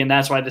around the league, and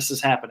that's why this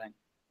is happening?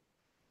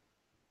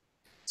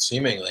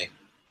 Seemingly.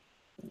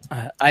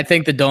 I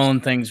think the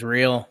Dolan thing's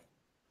real.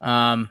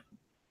 I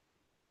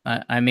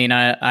mean,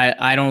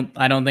 I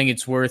don't think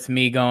it's worth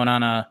me going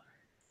on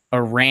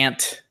a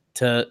rant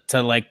to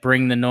like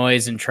bring the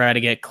noise and try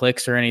to get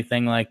clicks or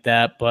anything like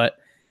that. But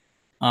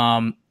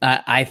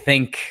I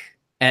think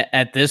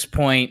at this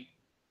point,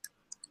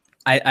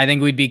 I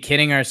think we'd be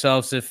kidding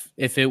ourselves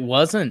if it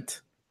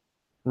wasn't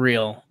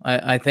real.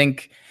 I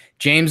think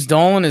James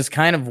Dolan is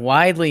kind of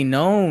widely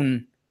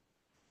known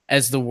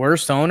as the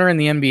worst owner in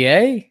the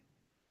NBA.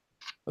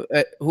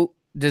 Who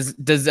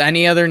does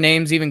any other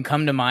names even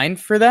come to mind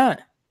for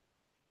that?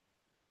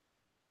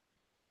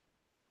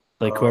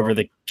 Like whoever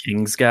the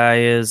Kings guy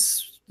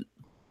is,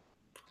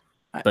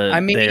 but I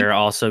mean, they're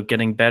also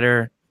getting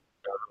better.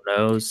 Who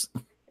knows?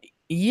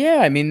 Yeah,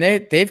 I mean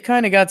they've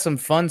kind of got some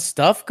fun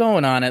stuff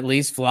going on. At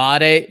least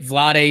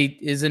Vlade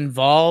is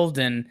involved,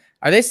 and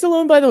are they still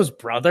owned by those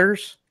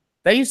brothers?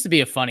 That used to be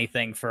a funny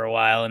thing for a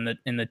while in the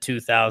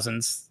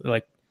 2000s,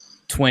 like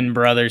twin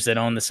brothers that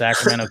own the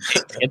Sacramento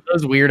Kings. Get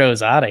those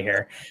weirdos out of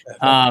here.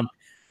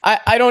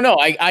 I don't know.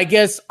 I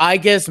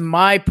guess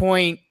my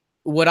point,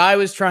 what I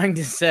was trying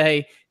to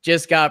say,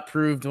 just got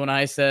proved when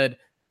I said,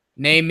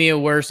 name me a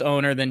worse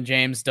owner than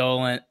James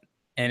Dolan,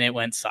 and it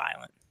went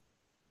silent.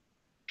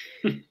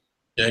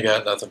 Yeah, I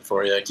got nothing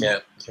for you. I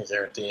can't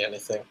guarantee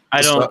anything.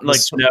 I don't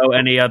know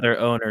any other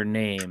owner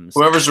names.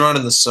 Whoever's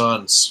running the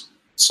Suns.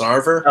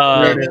 Sarver?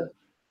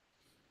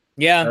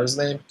 Yeah. That his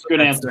name?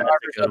 Good answer.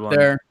 Up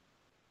there.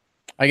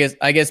 I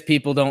guess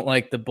people don't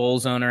like the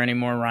Bulls owner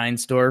anymore,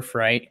 Reinsdorf,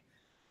 right?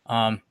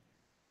 I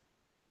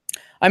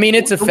mean,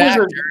 it's a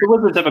factor. The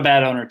Wizards have a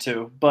bad owner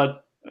too,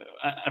 but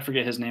I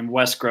forget his name,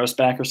 Wes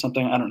Grossback or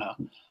something. I don't know.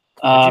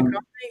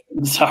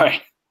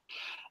 Sorry.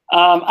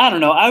 I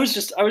don't know. I was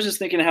just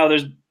thinking how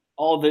there's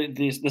all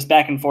this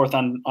back and forth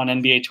on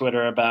NBA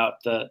Twitter about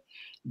the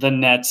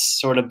Nets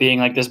sort of being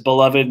like this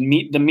beloved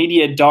the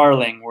media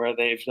darling, where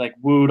they've like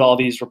wooed all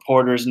these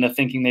reporters into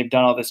thinking they've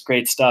done all this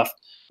great stuff,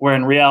 where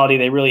in reality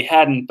they really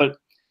hadn't. But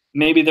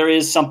maybe there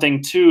is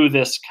something to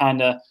this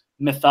kind of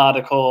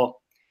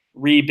methodical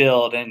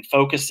rebuild and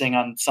focusing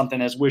on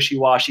something as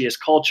wishy-washy as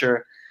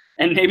culture.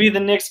 And maybe the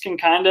Knicks can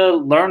kind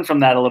of learn from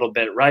that a little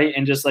bit, right?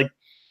 And just like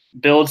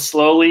build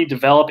slowly,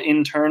 develop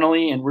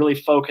internally, and really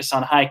focus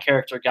on high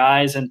character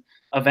guys. And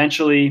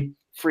eventually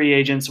free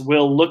agents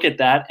will look at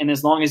that. And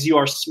as long as you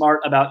are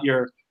smart about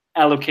your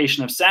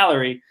allocation of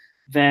salary,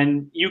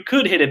 then you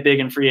could hit it big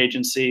in free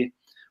agency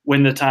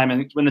when the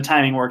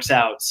timing works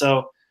out.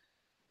 So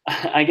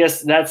I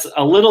guess that's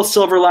a little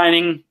silver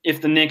lining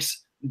if the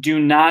Knicks do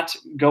not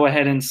go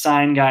ahead and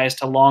sign guys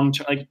to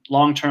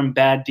long-term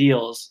bad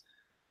deals,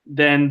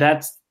 then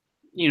that's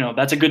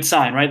a good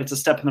sign, right? That's a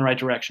step in the right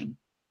direction.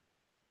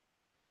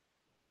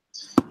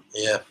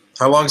 Yeah.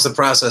 How long does the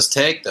process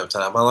take, though,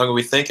 Tom? How long are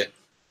we thinking?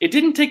 It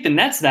didn't take the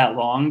Nets that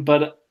long,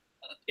 but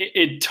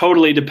it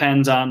totally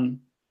depends on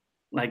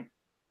like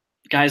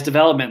guys'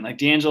 development. Like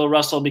D'Angelo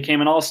Russell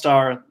became an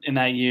all-star in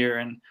that year,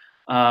 and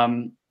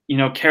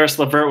Karis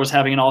LeVert was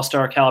having an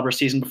all-star caliber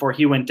season before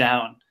he went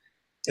down.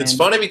 It's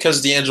funny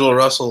because D'Angelo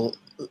Russell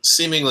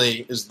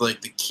seemingly is like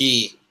the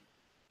key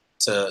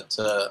to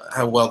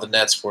how well the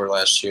Nets were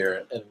last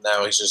year, and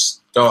now he's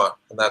just gone,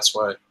 and that's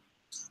why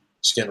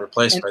he's getting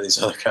replaced by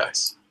these other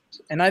guys.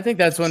 And I think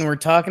that's when we're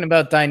talking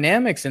about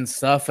dynamics and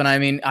stuff. And I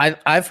mean,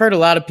 I've heard a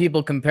lot of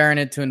people comparing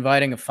it to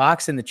inviting a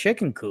fox in the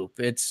chicken coop.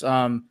 It's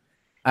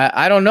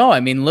I don't know. I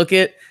mean, look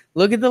at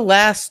the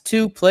last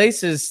two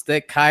places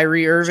that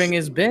Kyrie Irving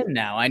has been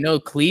now. I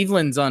know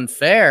Cleveland's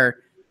unfair.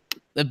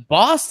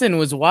 Boston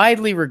was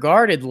widely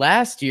regarded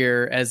last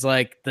year as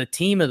like the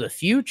team of the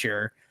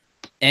future.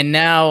 And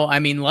now, I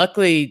mean,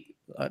 luckily,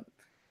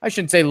 I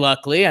shouldn't say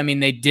luckily. I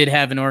mean, they did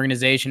have an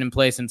organization in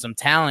place and some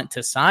talent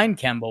to sign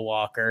Kemba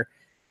Walker.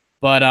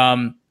 But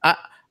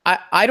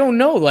I don't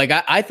know. Like,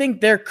 I think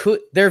there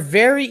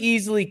very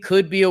easily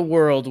could be a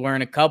world where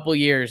in a couple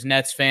years,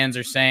 Nets fans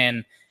are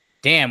saying,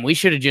 damn, we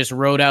should have just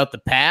rode out the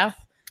path.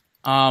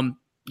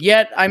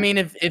 Yet, I mean,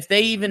 if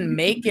they even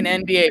make an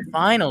NBA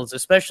Finals,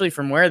 especially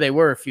from where they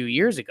were a few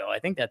years ago, I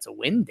think that's a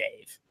win,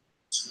 Dave.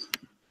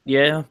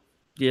 Yeah.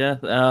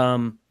 I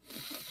mean,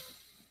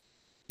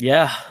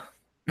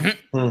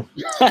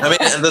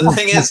 the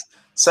thing is,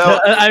 so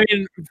I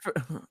mean,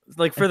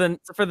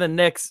 for the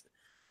Knicks,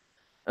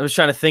 I was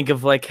trying to think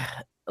of like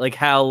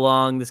how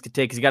long this could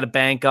take, because you got to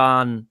bank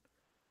on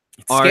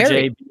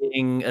RJ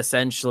being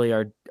essentially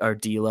our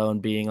D-Lo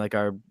and being like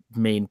our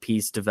main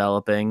piece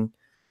developing.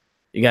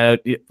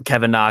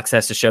 Kevin Knox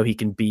has to show he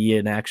can be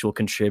an actual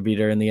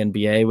contributor in the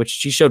NBA, which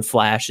he showed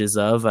flashes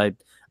of.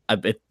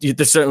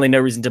 There's certainly no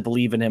reason to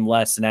believe in him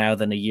less now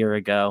than a year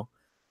ago.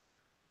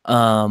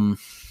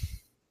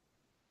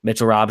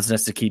 Mitchell Robinson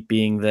has to keep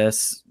being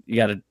this. You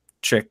got to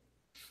trick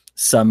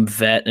some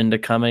vet into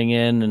coming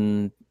in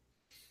and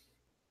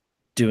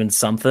doing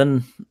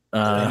something.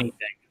 Anything.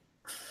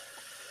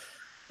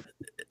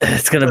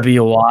 It's going to be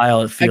a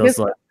while. It feels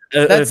like.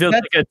 It feels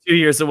like a 2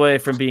 years away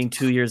from being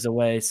 2 years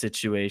away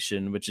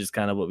situation, which is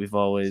kind of what we've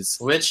always.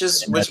 Which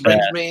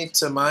brings me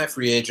to my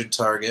free agent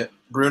target,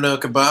 Bruno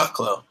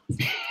Caboclo.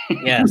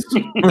 Yes,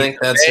 I think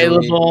that's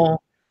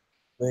available.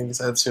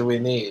 Who we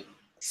need.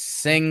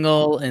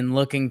 Single and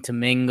looking to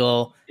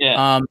mingle.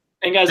 Yeah.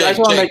 And guys, I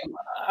want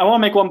to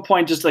make one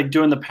point, just like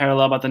doing the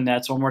parallel about the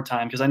Nets one more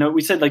time, because I know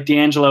we said like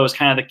D'Angelo is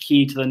kind of the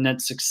key to the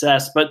Nets'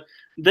 success, but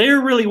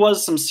there really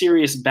was some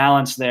serious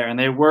balance there, and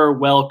they were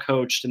well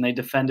coached and they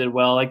defended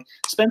well. Like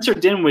Spencer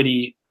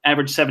Dinwiddie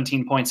averaged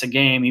 17 points a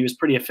game. He was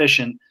pretty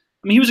efficient.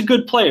 I mean, he was a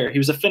good player. He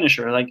was a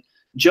finisher. Like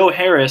Joe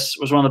Harris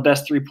was one of the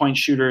best 3-point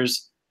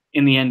shooters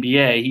in the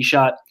NBA. He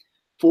shot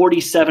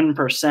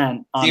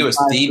 47%. He was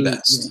the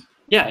best.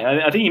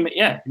 Yeah, I think he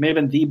may have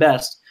been the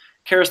best.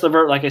 Karis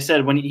LeVert, like I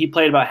said, when he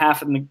played about half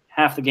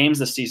the games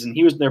this season,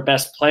 he was their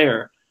best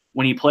player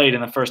when he played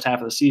in the first half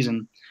of the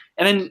season.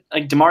 And then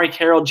like Damari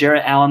Carroll,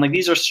 Jarrett Allen, like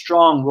these are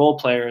strong role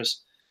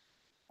players.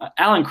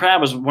 Alan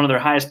Crabb was one of their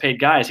highest paid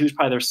guys. He was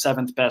probably their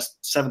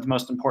seventh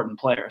most important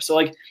player. So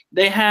like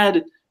they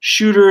had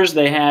shooters,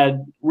 they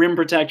had rim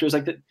protectors,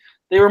 like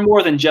they were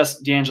more than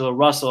just D'Angelo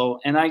Russell.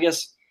 And I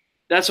guess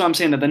that's what I'm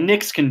saying that the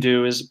Knicks can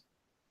do is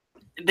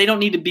they don't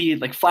need to be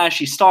like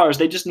flashy stars.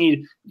 They just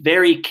need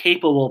very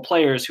capable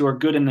players who are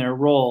good in their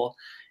role,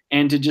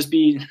 and to just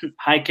be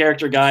high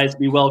character guys,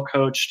 be well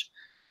coached,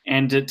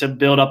 and to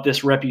build up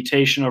this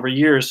reputation over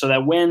years so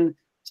that when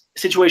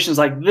situations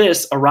like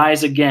this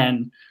arise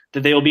again,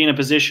 that they will be in a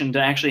position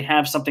to actually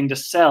have something to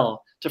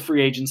sell to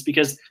free agents.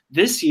 Because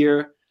this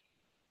year,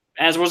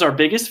 as was our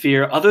biggest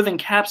fear, other than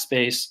cap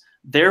space,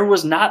 there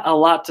was not a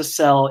lot to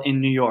sell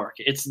in New York.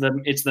 It's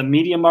the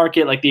media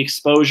market, like the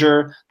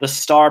exposure, the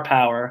star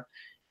power,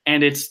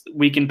 and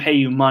we can pay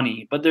you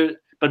money. But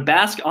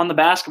on the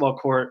basketball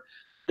court,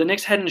 the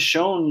Knicks hadn't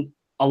shown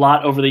a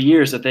lot over the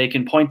years that they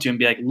can point to and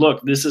be like,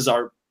 look, this is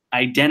our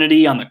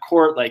identity on the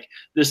court. Like,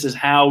 this is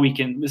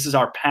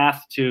our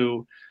path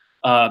to,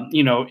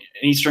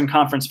 Eastern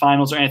Conference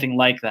Finals or anything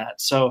like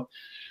that. So,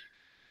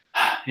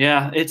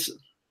 yeah, it's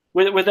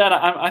with that.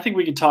 I think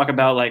we can talk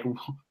about like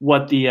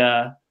what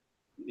the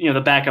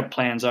backup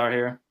plans are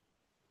here.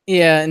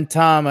 Yeah, and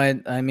Tom,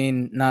 I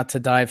mean, not to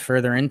dive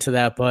further into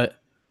that,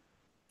 but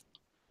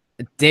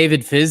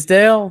David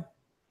Fizdale,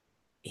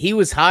 he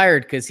was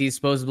hired because he's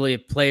supposedly a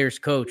player's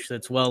coach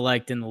that's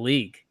well-liked in the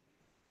league.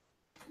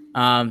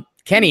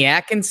 Kenny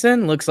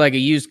Atkinson looks like a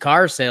used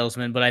car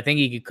salesman, but I think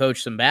he could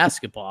coach some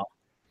basketball.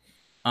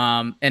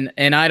 And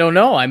I don't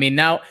know. I mean,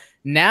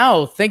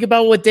 now think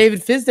about what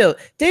David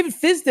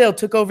Fizdale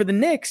took over the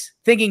Knicks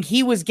thinking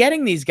he was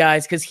getting these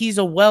guys because he's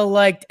a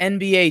well-liked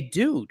NBA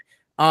dude.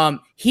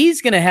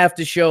 He's going to have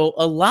to show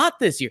a lot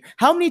this year.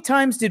 How many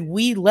times did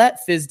we let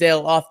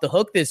Fizdale off the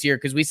hook this year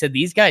because we said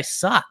these guys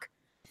suck?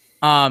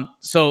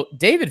 So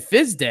David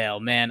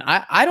Fizdale, man,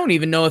 I don't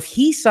even know if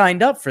he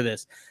signed up for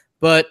this.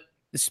 But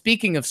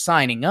speaking of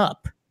signing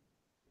up,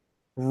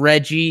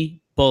 Reggie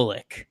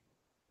Bullock,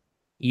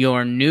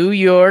 your New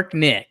York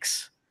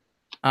Knicks.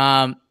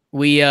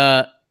 We've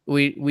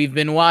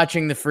been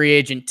watching the free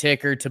agent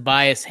ticker.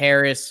 Tobias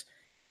Harris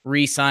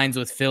re-signs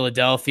with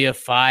Philadelphia,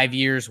 5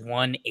 years,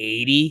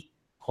 $180.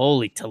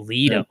 Holy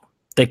Toledo!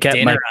 They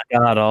kept my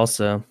God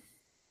also.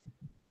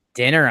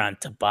 Dinner on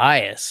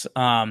Tobias.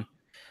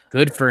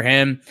 Good for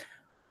him,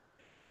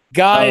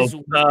 guys.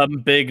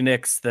 Big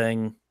Knicks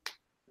thing.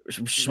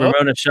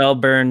 Ramona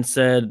Shelburne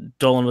said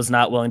Dolan was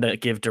not willing to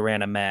give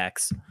Durant a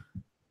max.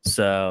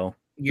 So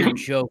you're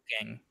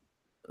joking.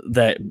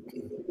 That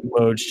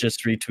Woj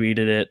just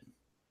retweeted it.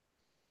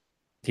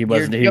 He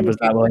was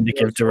not willing to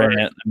give Durant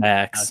a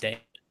max.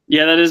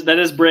 Yeah, that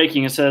is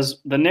breaking. It says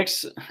the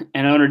Knicks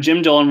and owner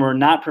Jim Dolan were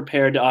not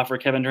prepared to offer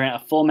Kevin Durant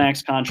a full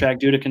max contract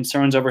due to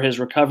concerns over his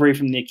recovery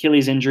from the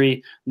Achilles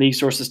injury. League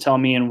sources tell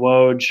me and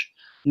Woj.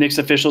 Knicks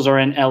officials are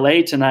in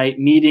LA tonight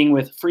meeting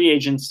with free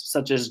agents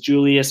such as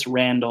Julius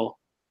Randle.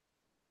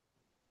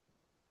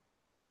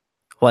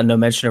 What, no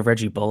mention of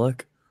Reggie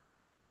Bullock?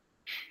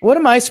 What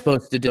am I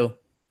supposed to do?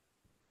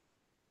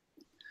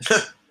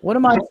 What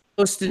am I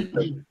supposed to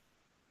do?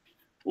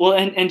 Well,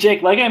 and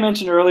Jake, like I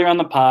mentioned earlier on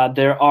the pod,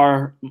 there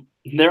are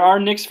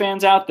Knicks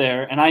fans out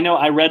there, and I know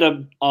I read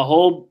a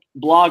whole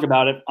blog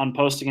about it on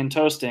Posting and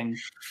Toasting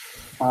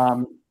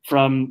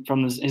from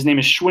his name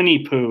is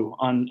Schwinny Poo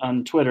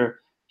on Twitter.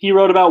 He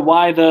wrote about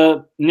why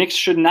the Knicks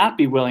should not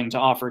be willing to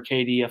offer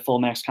KD a full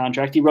max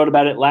contract. He wrote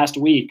about it last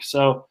week.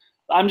 So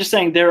I'm just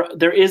saying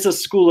there is a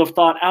school of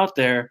thought out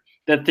there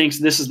that thinks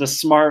this is the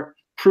smart,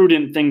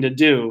 prudent thing to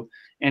do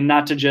and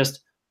not to just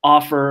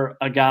offer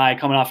a guy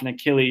coming off an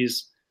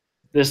Achilles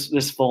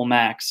this full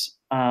max.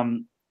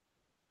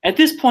 At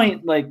this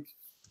point, like,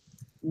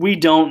 we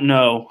don't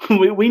know.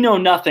 we know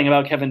nothing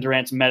about Kevin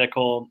Durant's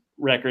medical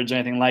records or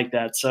anything like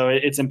that. So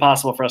it's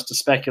impossible for us to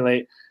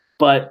speculate.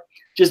 But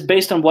just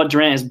based on what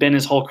Durant has been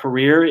his whole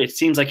career, it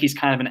seems like he's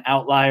kind of an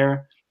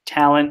outlier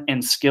talent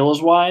and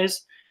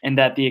skills-wise, and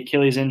that the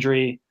Achilles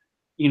injury,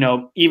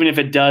 even if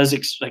it does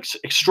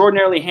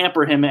extraordinarily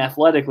hamper him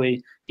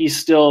athletically, he's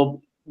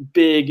still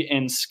big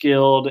and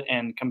skilled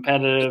and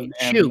competitive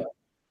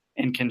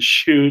and can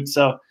shoot.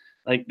 So,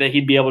 like, that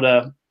he'd be able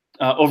to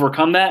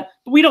overcome that.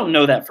 But we don't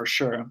know that for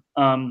sure.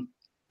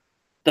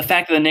 The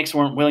fact that the Knicks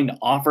weren't willing to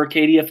offer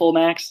KD a full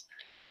max,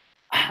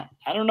 I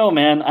don't know,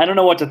 man. I don't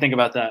know what to think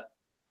about that.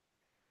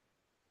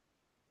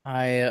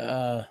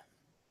 I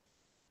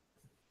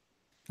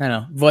don't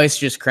know. Voice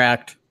just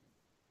cracked.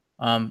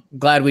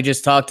 Glad we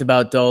just talked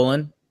about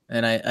Dolan,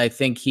 and I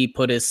think he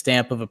put his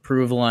stamp of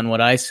approval on what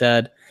I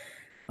said.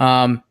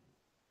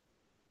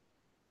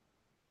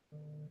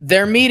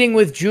 They're meeting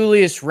with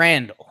Julius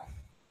Randle,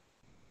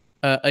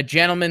 a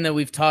gentleman that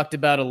we've talked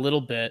about a little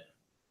bit.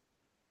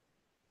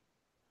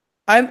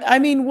 I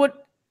mean,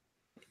 what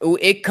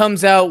it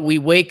comes out, we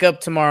wake up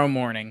tomorrow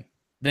morning.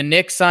 The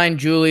Knicks signed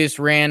Julius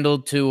Randle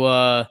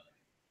to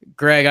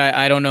Greg,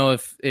 I don't know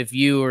if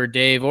you or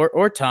Dave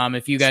or Tom,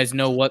 if you guys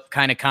know what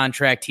kind of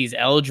contract he's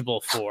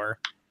eligible for.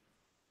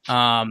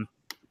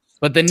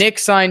 But the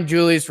Knicks signed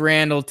Julius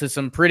Randle to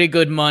some pretty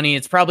good money.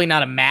 It's probably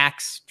not a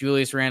max.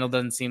 Julius Randle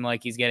doesn't seem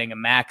like he's getting a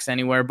max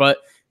anywhere, but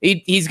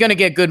he's going to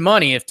get good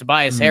money if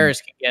Tobias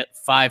Harris can get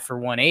 5 for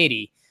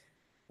 $180.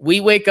 We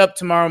wake up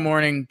tomorrow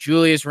morning,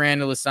 Julius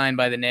Randle is signed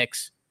by the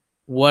Knicks.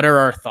 What are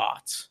our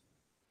thoughts?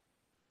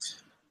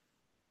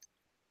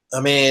 I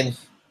mean,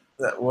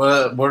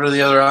 what are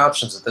the other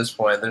options at this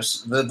point?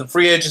 There's the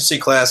free agency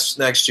class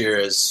next year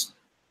is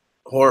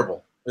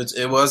horrible.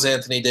 It was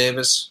Anthony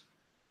Davis,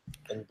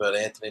 but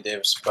Anthony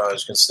Davis probably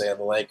is going to stay on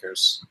the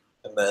Lakers.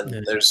 And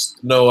then there's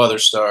no other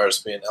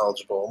stars being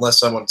eligible unless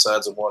someone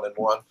signs a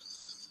 1-and-1,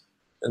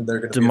 and they're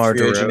going to be a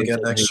free agent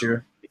again next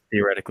year.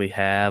 Theoretically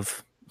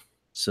have.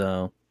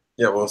 So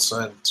yeah, we'll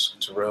sign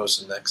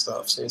DeRozan next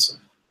offseason.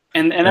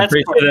 And I'm that's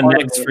pretty sure the part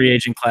of next it. free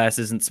agent class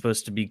isn't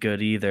supposed to be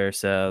good either,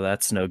 so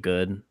that's no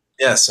good.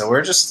 Yeah, so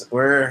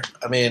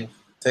I mean,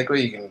 take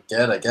what you can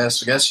get, I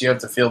guess. I guess you have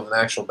to field an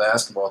actual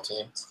basketball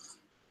team.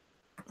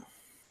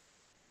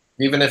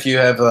 Even if you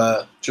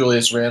have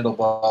Julius Randle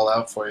ball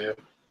out for you,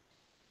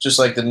 just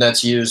like the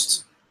Nets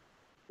used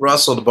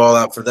Russell to ball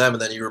out for them,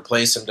 and then you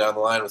replace him down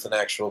the line with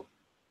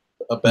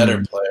a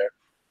better player.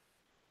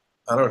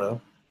 I don't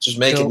know. Just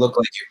make it look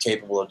like you're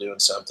capable of doing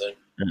something.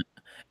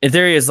 In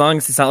theory, as long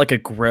as it's not like a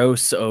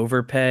gross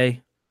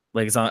overpay,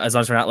 like as long as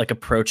we're not like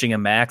approaching a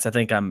max, I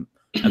think I'm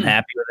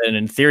happy with it. And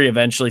in theory,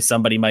 eventually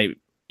somebody might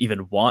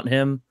even want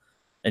him,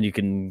 and you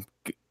can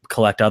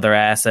collect other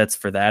assets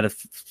for that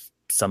if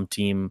some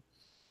team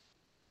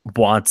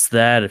wants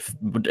that. If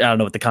I don't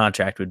know what the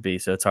contract would be,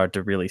 so it's hard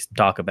to really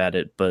talk about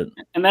it. But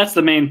And that's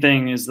the main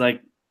thing is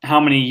like, how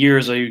many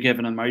years are you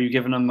giving him? Are you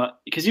giving him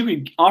because you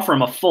could offer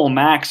him a full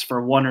max for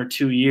 1 or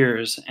 2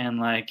 years, and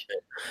like,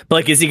 but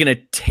like, is he going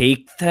to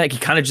take that? He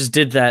kind of just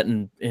did that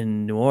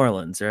in New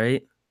Orleans,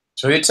 right?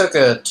 So he took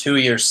a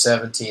 2-year,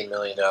 $17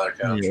 million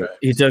contract.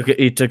 He took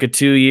a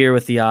 2-year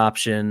with the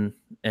option,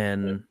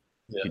 and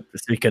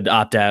he could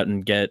opt out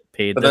and get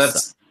paid. But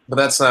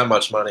that's not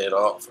much money at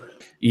all for him.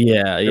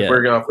 Yeah. If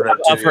we're going for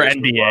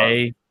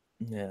NBA.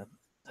 Yeah.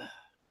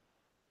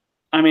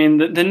 I mean,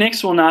 the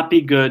Knicks will not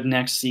be good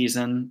next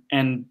season,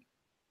 and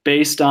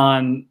based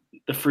on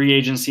the free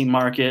agency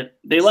market,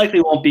 they likely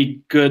won't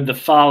be good the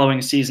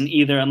following season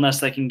either,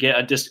 unless they can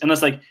get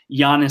unless like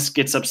Giannis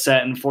gets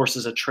upset and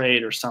forces a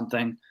trade or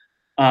something.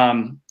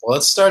 Well,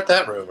 let's start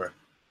that rumor.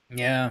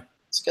 Yeah.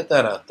 Let's get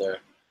that out there.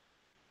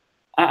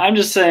 I'm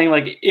just saying,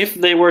 like, if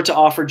they were to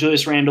offer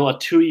Julius Randle a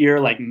 2-year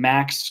like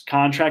max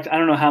contract, I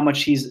don't know how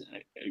much he's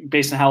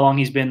based on how long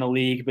he's been in the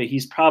league, but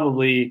he's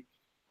probably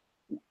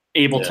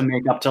able to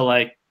make up to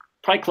like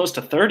probably close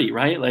to 30,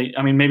 right? Like,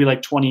 I mean, maybe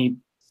like 20.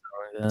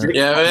 Yeah, I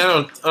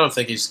mean, I don't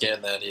think he's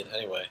getting that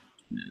anyway.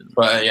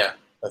 But yeah,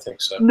 I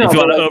think so. No, if you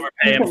want to but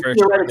overpay him first,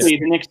 theoretically,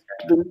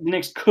 the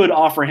Knicks could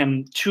offer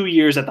him 2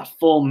 years at the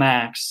full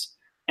max,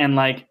 and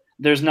like,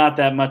 there's not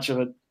that much of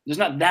a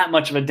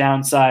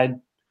downside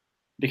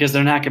because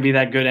they're not going to be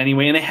that good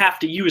anyway, and they have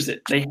to use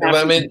it. We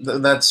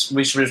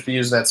should just be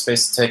using that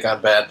space to take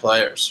on bad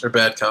players or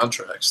bad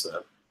contracts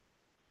then.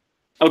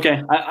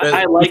 Okay,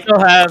 I like.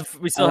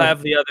 We still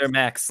have the other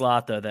max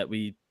slot though that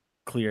we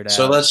cleared out.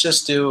 So let's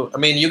just do. I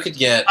mean, you could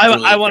get.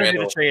 I want to do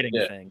the trading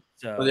thing.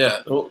 So well,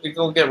 yeah,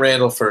 we'll get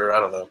Randall for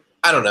I don't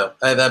know.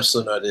 I have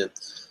absolutely no idea.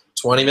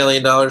 $20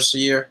 million a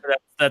year.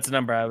 That's a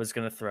number I was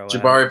going to throw.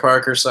 Jabari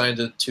Parker signed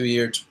a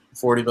 2-year,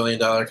 $40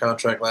 million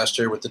contract last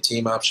year with the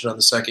team option on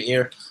the second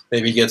year.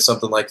 Maybe get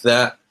something like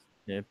that.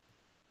 Yeah.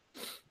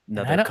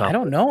 I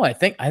don't know. I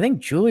think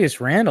Julius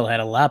Randle had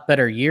a lot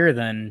better year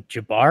than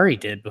Jabari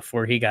did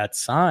before he got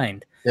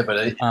signed. Yeah,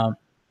 but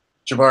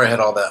Jabari had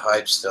all that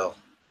hype still.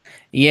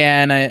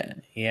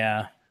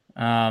 Yeah,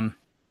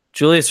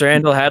 Julius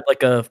Randle had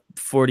like a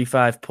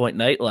 45-point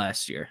night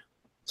last year.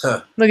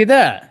 Huh. Look at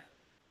that.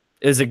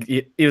 It was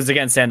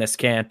against Enes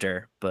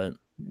Kanter, but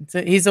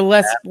he's a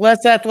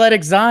less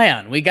athletic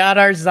Zion. We got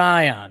our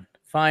Zion.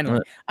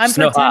 Finally. I'm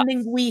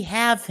pretending we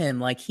have him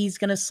like he's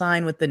going to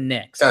sign with the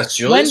Knicks.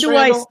 Gosh, when do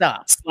I Randle?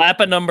 stop?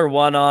 Slap a number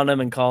 1 on him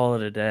and call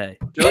it a day.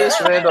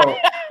 Julius Randle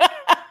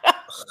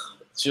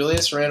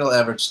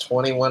averaged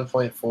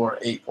 21.4,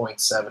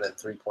 8.7, and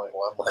 3.1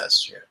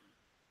 last year.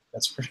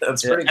 That's pretty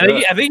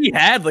good. I think he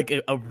had like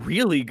a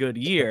really good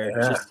year.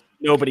 Yeah. Just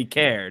nobody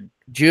cared.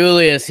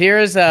 Julius, hear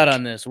us out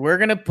on this. We're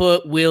going to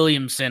put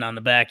Williamson on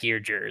the back of your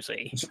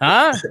jersey.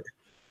 Huh?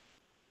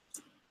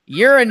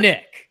 You're a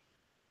Knick.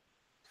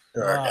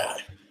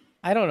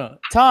 I don't know.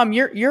 Tom,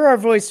 you're our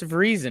voice of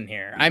reason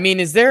here. I mean,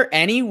 is there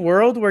any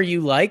world where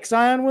you like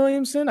Zion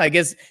Williamson? I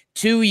guess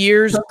 2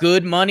 years,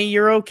 good money,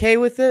 you're okay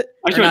with it?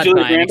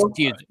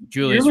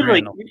 Julius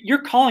Randle.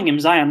 You're calling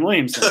him Zion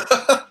Williamson.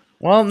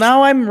 Well,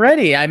 now I'm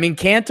ready. I mean,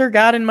 Kanter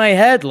got in my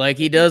head like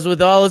he does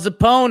with all his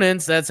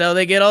opponents. That's how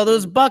they get all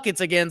those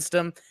buckets against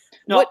him.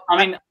 No,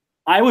 I mean,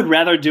 I would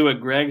rather do what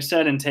Greg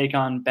said and take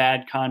on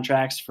bad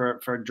contracts for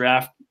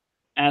draft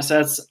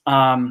assets.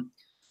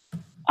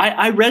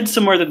 I read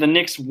somewhere that the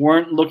Knicks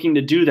weren't looking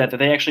to do that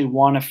they actually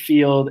want to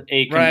field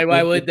a right.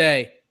 Why would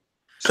they?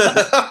 Well,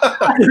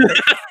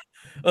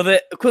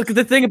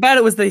 the thing about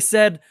it was they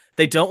said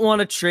they don't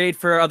want to trade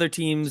for other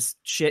teams'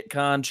 shit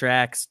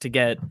contracts to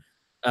get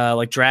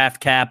like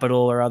draft capital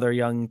or other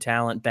young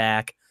talent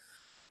back,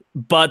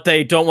 but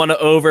they don't want to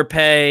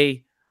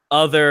overpay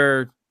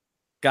other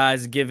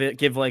guys. Give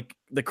like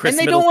the Chris. And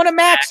they don't want to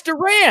max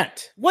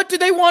Durant. What do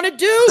they want to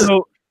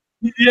do?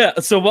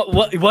 So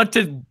what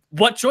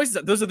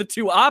choices? Those are the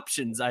two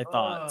options I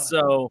thought.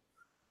 So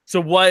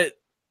what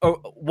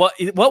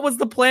was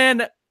the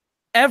plan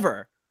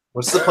ever?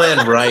 What's the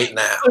plan right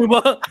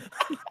now?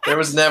 There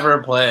was never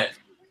a plan.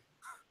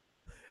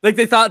 Like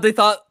they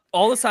thought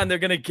all the time they're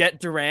gonna get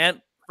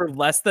Durant for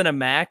less than a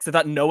max. They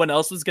thought no one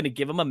else was gonna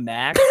give him a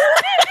max.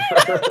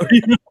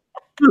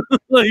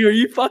 Like, are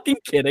you fucking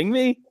kidding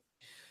me?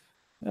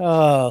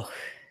 Oh,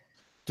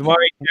 Damari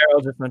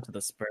Carroll just went to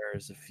the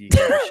Spurs. If you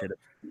guys should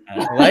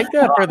have. I like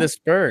that for the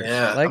Spurs.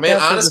 Yeah, Like I mean, that for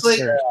the honestly,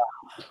 Spurs.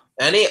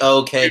 any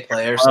okay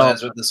player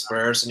signs with the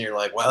Spurs, and you're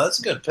like, wow, that's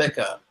a good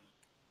pickup.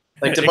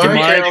 Like DeMar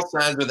Damari- Carroll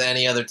signs with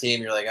any other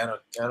team, you're like, I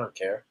don't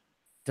care.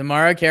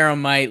 DeMar Carroll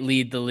might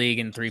lead the league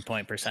in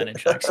 3-point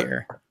percentage next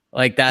year.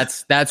 Like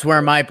that's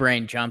where my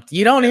brain jumped.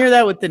 You don't hear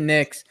that with the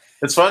Knicks.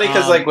 It's funny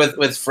because like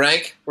with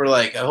Frank, we're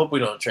like, I hope we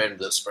don't trade him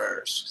to the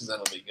Spurs because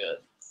that'll be good.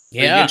 But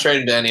you Yeah, can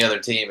trade him to any other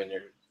team, and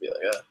you're be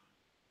like,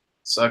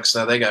 sucks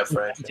now they got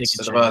Frank Take a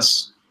instead of chance.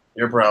 us.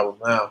 Your problem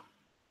now.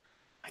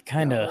 I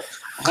kind of.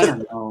 I don't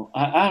know.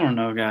 I don't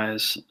know,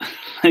 guys.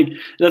 Like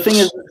the thing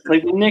is,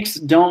 like the Knicks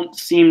don't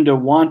seem to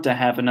want to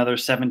have another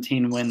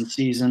 17-win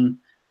season.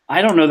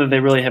 I don't know that they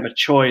really have a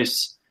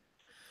choice.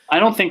 I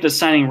don't think that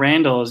signing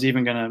Randall is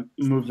even going to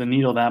move the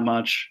needle that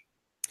much.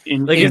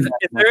 Like, is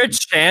there a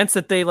chance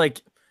that they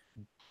like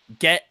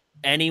get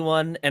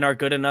anyone and are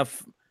good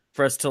enough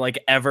for us to like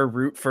ever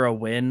root for a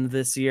win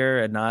this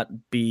year and not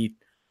be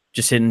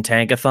just hitting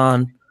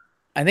tankathon?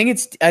 I think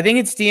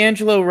it's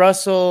D'Angelo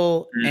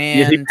Russell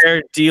If you and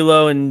pair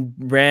D'Lo and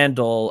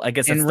Randall, I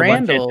guess that's And the one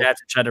Randall- chance you have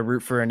to try to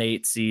root for an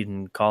 8 seed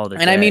and call it a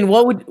and I day. mean,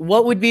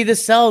 what would be the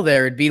sell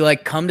there? It'd be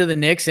like come to the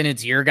Knicks and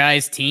it's your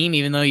guys' team,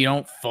 even though you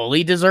don't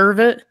fully deserve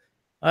it.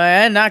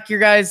 Knock your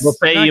guys. we'll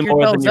pay knock you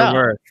more than yourselves you're out.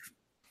 worth.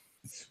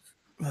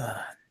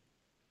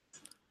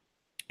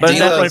 But D'Lo-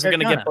 definitely, if They're you're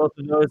going to get gonna. both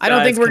of those, I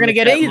don't think guys, we're gonna commit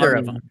get that either money.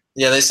 of them.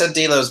 Yeah, they said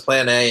D'Lo's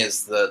plan A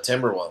is the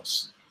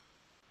Timberwolves.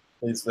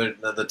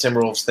 The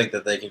Timberwolves think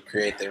that they can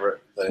create the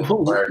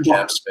required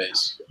cap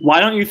space. Why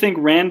don't you think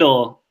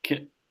Randall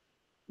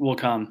will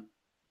come?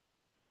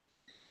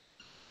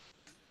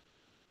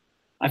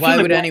 I feel Why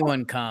like- would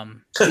anyone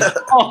come?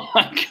 Oh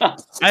my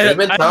god! They've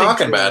been I think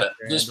talking so. about it.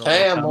 Just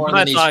pay him more I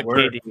than he's thought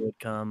worth. KD would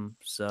come,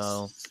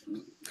 so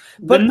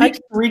But But Knicks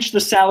to reach the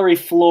salary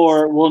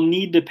floor will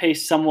need to pay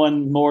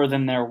someone more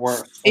than they're worth.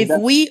 Like, If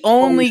that's- we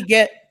only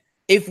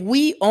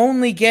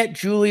get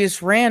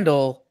Julius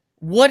Randle,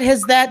 what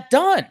has that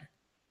done?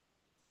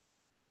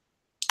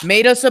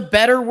 Made us a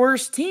better,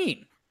 worse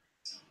team.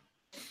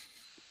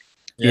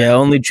 yeah,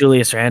 only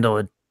Julius Randle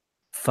would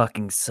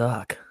fucking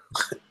suck.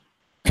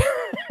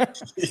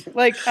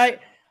 Like I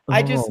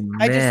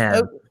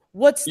man.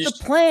 what's You the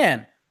just-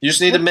 plan? You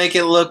just need to make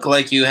it look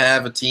like you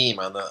have a team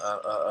on the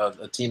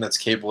a team that's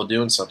capable of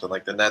doing something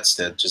like the Nets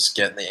did, just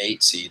getting the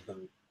 8 seed,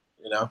 and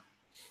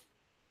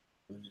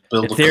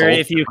build In theory,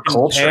 if you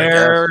culture. I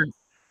guess.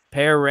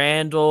 pair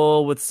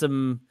Randall with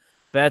some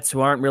vets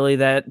who aren't really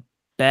that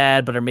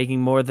bad, but are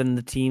making more than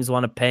the teams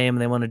want to pay them,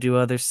 and they want to do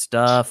other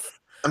stuff.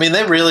 I mean,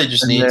 they really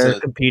just And need they're to.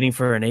 competing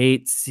for an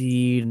 8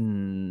 seed,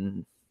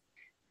 and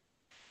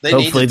They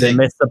hopefully need to they take,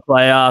 miss the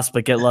playoffs,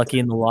 but get lucky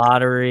in the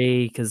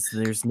lottery because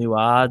there's new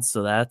odds,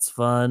 so that's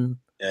fun.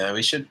 Yeah,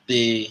 we should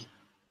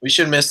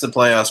miss the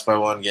playoffs by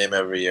 1 game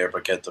every year,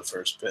 but get the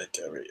first pick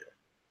every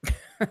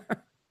year.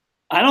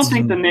 I don't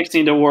think the Knicks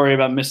need to worry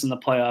about missing the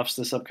playoffs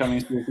this upcoming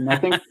season. I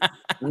think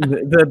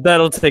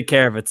That'll take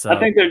care of itself. I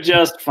think they're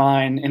just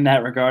fine in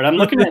that regard. I'm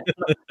looking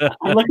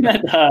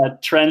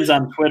at trends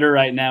on Twitter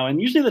right now, and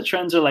usually the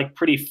trends are like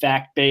pretty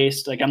fact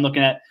based. Like I'm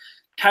looking at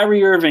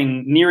Kyrie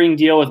Irving nearing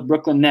deal with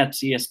Brooklyn Nets,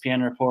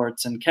 ESPN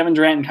reports, and Kevin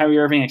Durant and Kyrie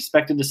Irving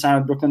expected to sign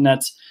with Brooklyn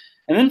Nets.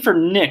 And then for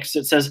Knicks,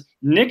 it says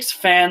Knicks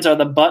fans are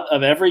the butt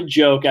of every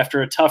joke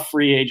after a tough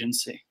free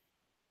agency.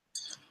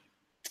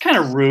 It's kind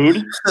of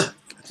rude.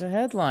 It's a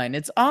headline.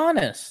 It's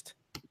honest.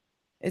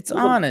 It's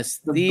Well,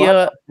 honest. The The butt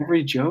of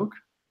every joke.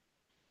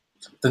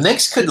 The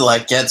Knicks could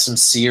get some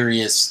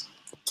serious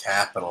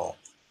draft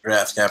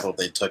capital if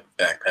they took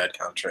back bad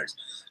contracts.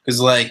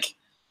 Because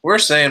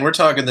we're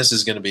talking this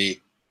is going to be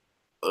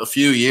a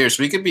few years.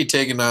 We could be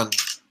taking on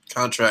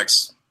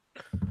contracts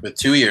with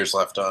 2 years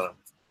left on them.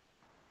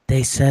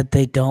 they said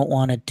they don't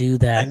want to do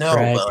that. I know,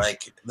 Greg. but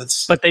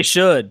that's But they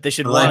should. They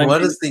should want what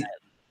to. is the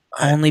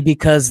Only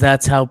because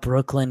that's how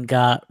Brooklyn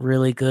got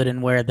really good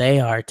and where they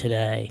are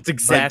today. It's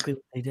exactly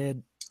what they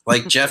did.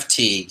 Jeff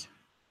Teague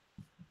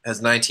has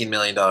 $19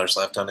 million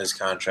left on his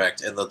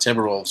contract, and the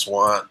Timberwolves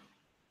want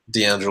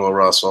D'Angelo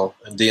Russell,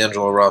 and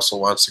D'Angelo Russell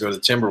wants to go to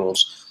the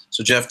Timberwolves.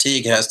 So Jeff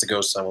Teague has to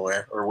go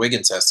somewhere, or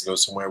Wiggins has to go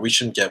somewhere. We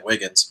shouldn't get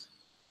Wiggins,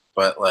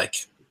 but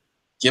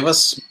give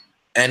us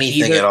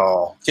anything at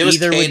all. Give us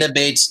Keita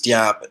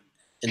Bates-Diop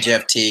and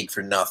Jeff Teague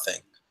for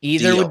nothing.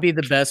 Either Deal. would be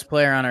the best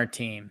player on our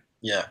team.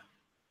 Yeah.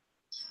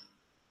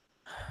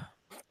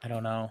 I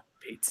don't know.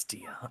 Bates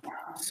Diop.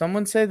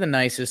 Someone say the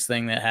nicest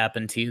thing that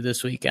happened to you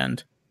this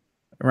weekend.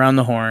 Around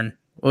the horn.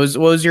 What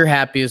was your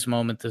happiest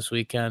moment this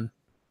weekend?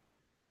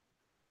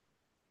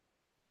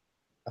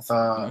 I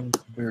thought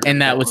we were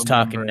And that was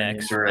remember talking any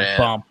next. Durant.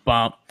 Bump,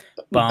 bump,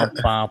 bump,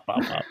 bump,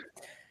 bump, bump.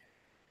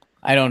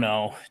 I don't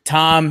know.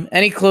 Tom,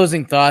 any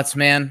closing thoughts,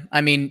 man?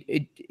 I mean,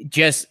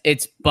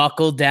 it's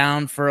buckled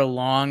down for a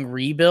long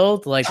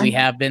rebuild like we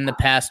have been the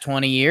past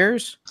 20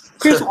 years.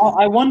 Chris,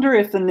 I wonder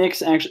if the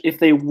Knicks actually,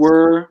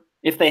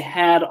 if they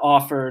had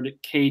offered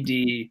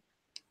KD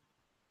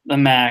the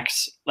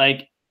max,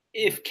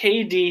 if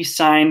KD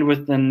signed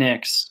with the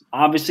Knicks,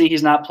 obviously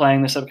he's not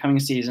playing this upcoming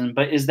season,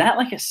 but is that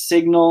like a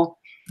signal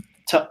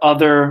to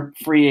other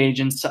free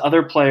agents, to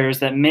other players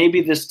that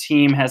maybe this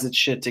team has its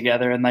shit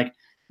together and like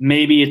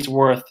maybe it's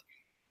worth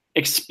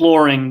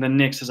exploring the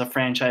Knicks as a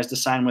franchise to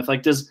sign with?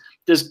 Like, does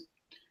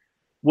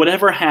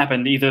whatever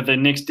happened, either the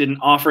Knicks didn't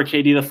offer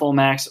KD the full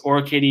max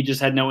or KD just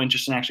had no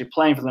interest in actually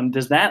playing for them,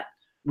 does that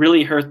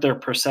really hurt their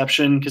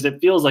perception? Because it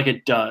feels like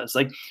it does.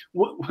 Like,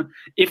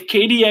 if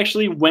KD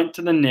actually went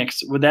to the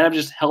Knicks, would that have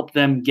just helped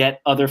them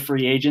get other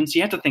free agents?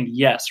 You have to think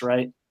yes,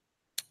 right?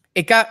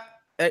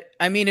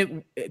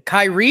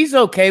 Kyrie's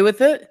okay with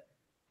it.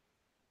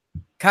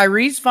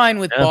 Kyrie's fine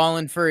with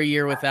balling for a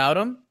year without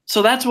him.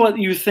 So that's what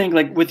you think,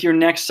 like, with your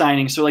next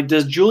signing. So, like,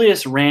 does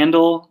Julius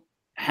Randle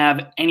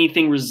have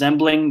anything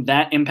resembling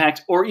that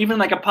impact, or even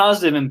like a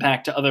positive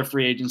impact to other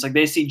free agents? Like,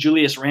 they see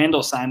Julius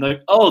Randle sign, they're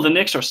like, oh, the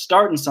Knicks are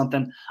starting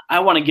something. I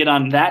want to get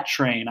on that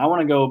train. I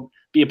want to go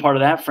be a part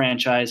of that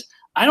franchise.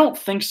 I don't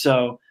think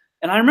so.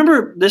 And I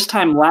remember this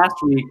time last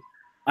week,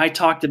 I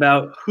talked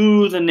about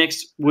who the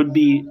Knicks would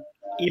be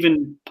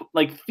even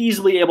like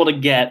feasibly able to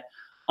get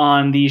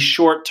on these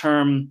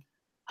short-term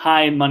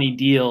high money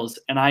deals.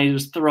 And I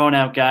was throwing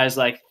out guys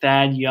like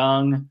Thad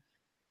Young.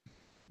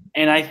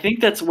 And I think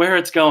that's where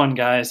it's going,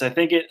 guys. I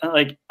think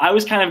I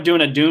was kind of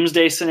doing a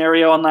doomsday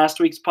scenario on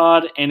last week's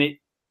pod, and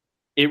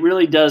it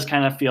really does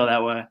kind of feel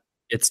that way.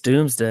 It's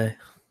doomsday.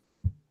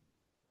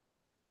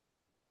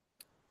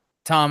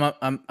 Tom,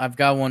 I've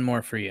got one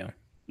more for you.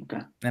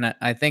 Okay. And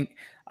I think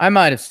I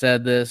might have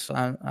said this.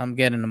 I'm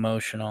getting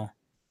emotional.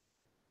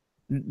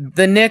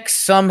 The Knicks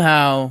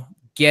somehow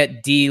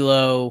get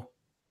D'Lo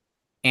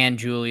and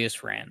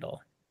Julius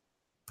Randle.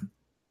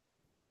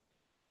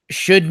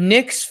 Should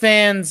Knicks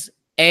fans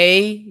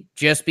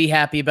just be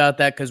happy about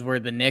that because we're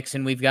the Knicks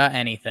and we've got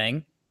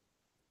anything?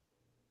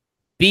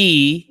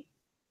 B,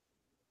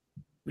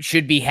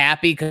 should be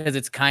happy because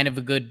it's kind of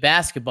a good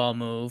basketball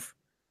move?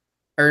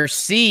 Or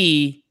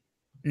C,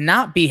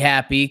 not be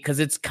happy because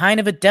it's kind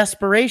of a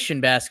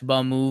desperation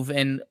basketball move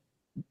and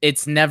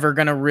it's never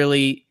going to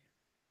really...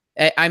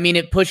 I mean,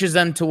 it pushes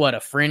them to what, a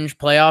fringe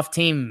playoff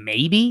team,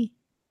 maybe?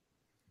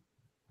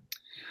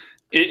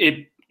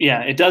 It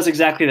does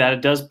exactly that.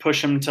 It does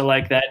push them to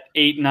like that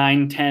 8,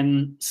 9,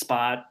 10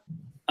 spot.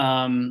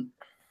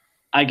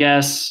 I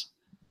guess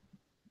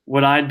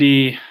what I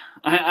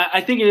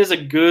think it is a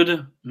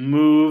good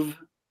move.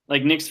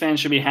 Like, Knicks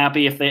fans should be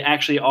happy if they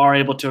actually are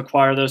able to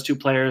acquire those two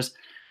players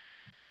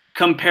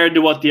compared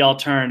to what the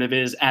alternative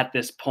is at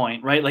this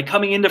point, right? Like,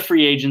 coming into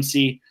free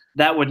agency,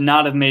 that would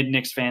not have made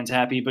Knicks fans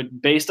happy.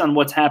 But based on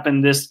what's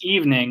happened this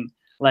evening,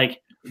 like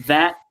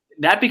that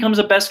becomes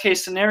a best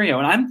case scenario.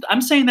 And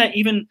I'm saying that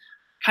even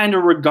kind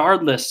of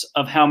regardless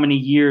of how many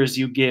years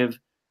you give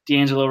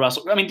D'Angelo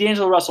Russell. I mean,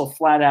 D'Angelo Russell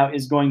flat out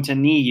is going to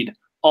need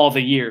all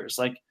the years.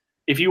 Like,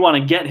 if you want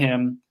to get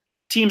him,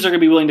 teams are going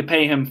to be willing to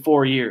pay him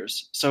 4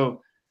 years.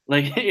 So,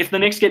 like, if the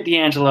Knicks get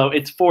D'Angelo,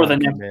 it's for the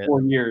next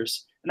 4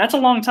 years. And that's a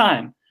long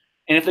time.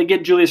 And if they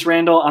get Julius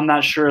Randle, I'm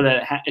not sure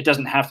that it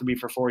doesn't have to be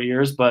for 4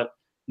 years, but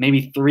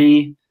maybe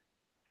 3.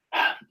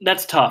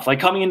 That's tough. Like,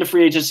 coming into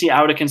free agency,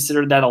 I would have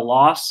considered that a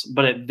loss.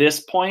 But at this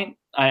point,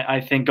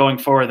 I think going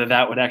forward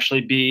that would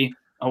actually be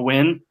a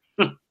win.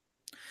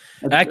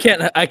 I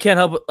can't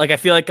help, like, I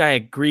feel like I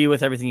agree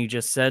with everything you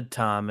just said,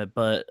 Tom,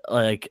 but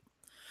like,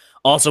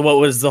 also what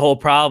was the whole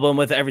problem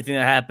with everything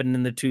that happened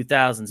in the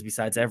 2000s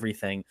besides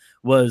everything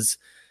was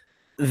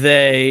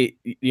they,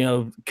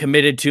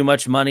 committed too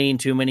much money in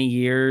too many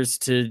years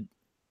to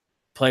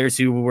players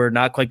who were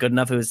not quite good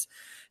enough. It was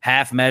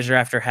half measure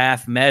after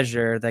half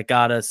measure that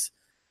got us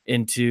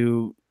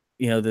into,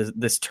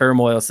 this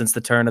turmoil since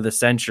the turn of the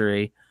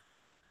century.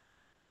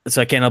 So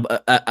I can't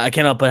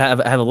help but have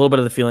a little bit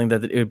of the feeling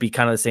that it would be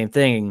kind of the same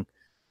thing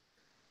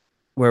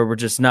where we're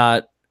just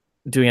not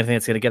doing anything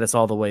that's going to get us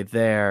all the way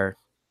there.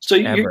 So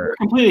you're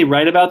completely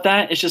right about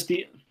that. It's just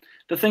the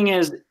thing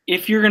is,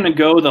 if you're going to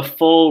go the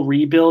full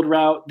rebuild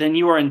route, then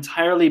you are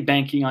entirely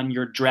banking on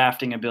your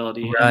drafting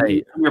ability,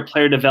 right, and your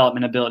player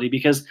development ability,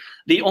 because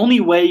the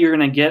only way you're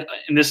going to get,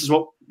 and this is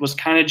what was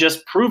kind of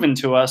just proven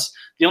to us,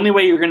 the only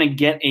way you're going to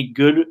get a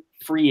good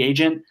free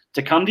agent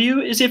to come to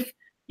you is if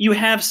you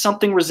have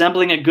something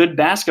resembling a good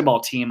basketball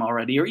team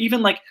already, or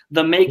even like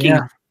the making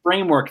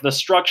framework, the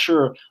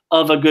structure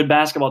of a good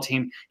basketball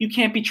team. You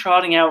can't be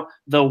trotting out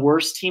the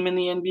worst team in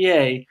the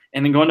NBA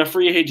and then going to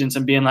free agents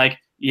and being like,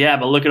 yeah,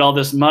 but look at all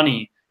this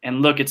money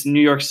and look, it's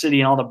New York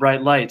City and all the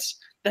bright lights.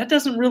 That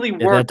doesn't really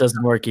work. That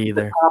doesn't work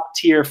either. Top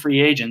tier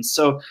free agents.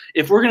 So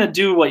if we're going to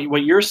do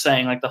what you're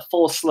saying, like the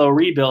full slow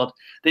rebuild,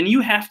 then you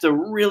have to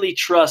really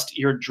trust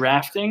your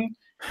drafting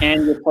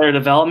and your player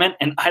development.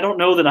 And I don't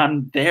know that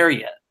I'm there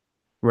yet.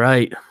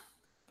 Right.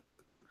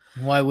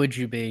 Why would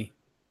you be?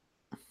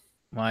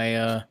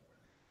 Why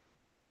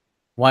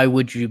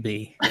would you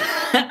be?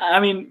 I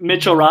mean,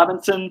 Mitchell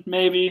Robinson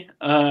maybe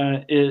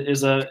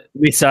is a...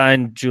 We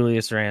signed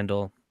Julius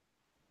Randle.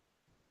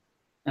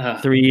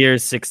 3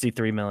 years,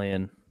 $63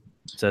 million.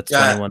 So that's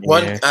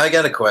 21 a year. I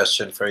got a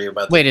question for you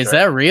about Wait, is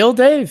that real,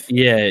 Dave?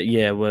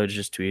 Yeah, Woj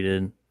just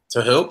tweeted.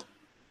 To who?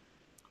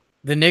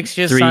 The Knicks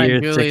just 3 signed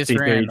years, Julius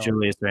 63, Randle.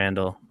 Julius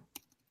Randle.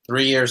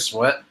 3 years,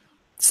 what?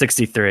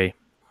 63.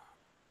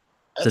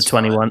 That's So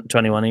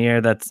 21 a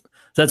year. That's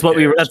that's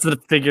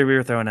the figure we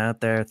were throwing out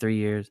there. 3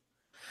 years.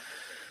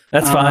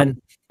 That's fine.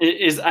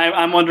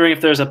 I'm wondering if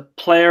there's a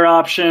player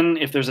option,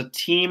 if there's a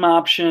team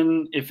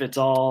option, if it's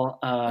all.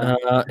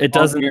 It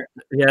doesn't.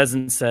 He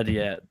hasn't said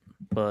yet,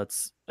 but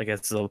I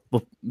guess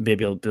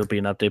maybe there'll be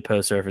an update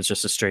post, or if it's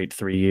just a straight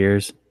 3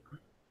 years.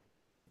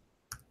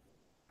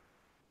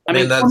 I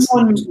mean, that's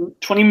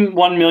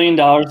 $21 million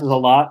is a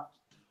lot,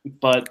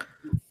 but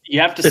you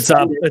have to.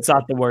 It's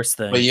not the worst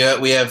thing. But yeah,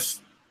 we have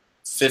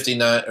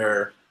 $59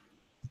 or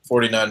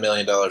 $49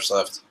 million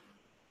left.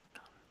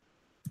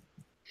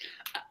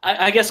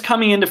 I guess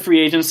coming into free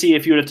agency,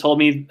 if you would have told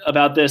me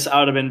about this, I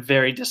would have been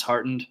very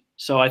disheartened.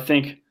 So I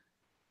think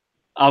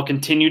I'll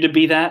continue to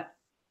be that.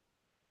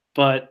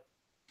 But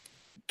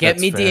Get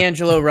me fair.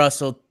 D'Angelo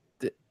Russell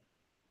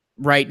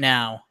right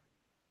now.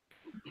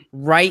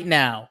 Right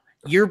now.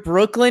 Your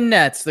Brooklyn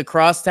Nets, the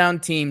crosstown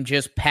team,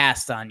 just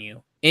passed on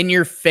you in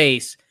your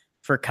face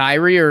for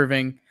Kyrie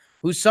Irving,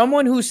 who's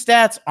someone whose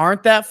stats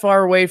aren't that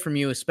far away from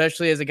you,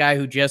 especially as a guy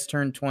who just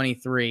turned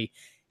 23.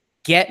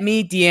 Get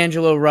me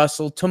D'Angelo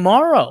Russell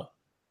tomorrow.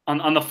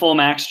 on the full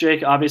max,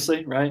 Jake,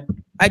 obviously, right?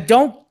 I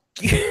don't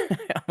I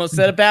almost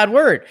said a bad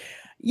word.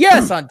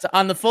 Yes,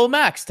 on the full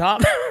max,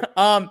 Tom.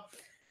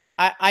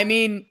 I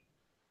mean,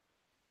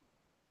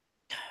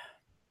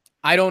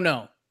 I don't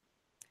know.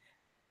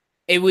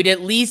 It would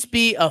at least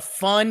be a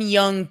fun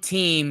young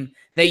team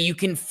that you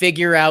can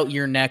figure out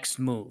your next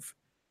move.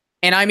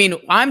 And I mean,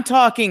 I'm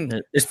talking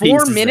There's 4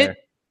 pieces minutes. there.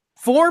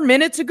 4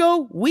 minutes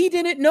ago, we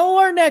didn't know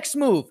our next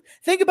move.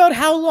 Think about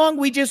how long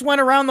we just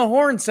went around the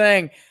horn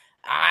saying,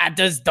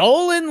 does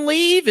Dolan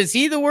leave? Is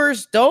he the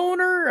worst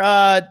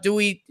donor? Do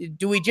we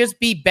just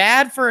be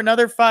bad for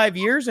another 5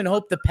 years and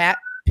hope the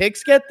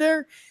picks get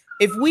there?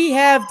 If we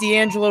have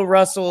D'Angelo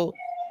Russell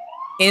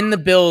in the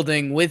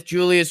building with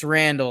Julius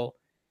Randle,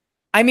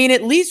 I mean,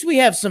 at least we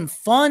have some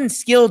fun,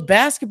 skilled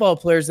basketball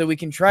players that we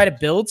can try to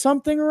build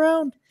something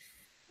around.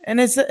 And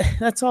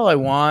that's all I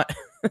want.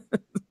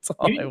 That's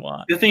all I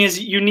want. The thing is,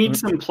 you need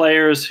some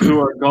players who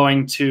are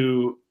going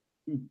to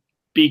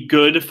be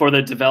good for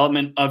the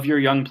development of your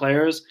young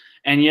players.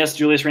 And yes,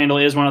 Julius Randle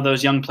is one of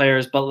those young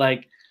players, but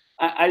like,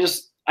 I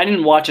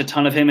didn't watch a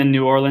ton of him in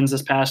New Orleans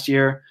this past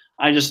year.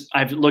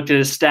 I've looked at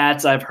his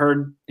stats. I've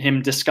heard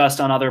him discussed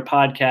on other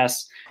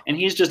podcasts, and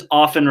he's just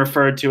often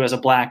referred to as a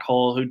black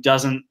hole who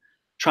doesn't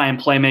try and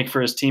play make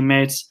for his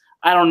teammates.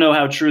 I don't know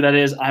how true that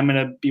is. I'm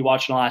going to be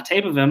watching a lot of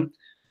tape of him,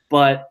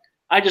 but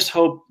I just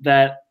hope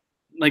that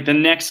like the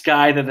next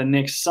guy that the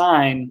Knicks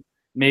sign,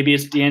 maybe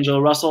it's D'Angelo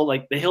Russell,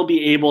 like he'll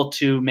be able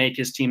to make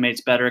his teammates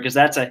better, because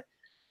that's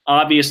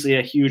obviously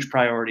a huge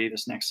priority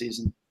this next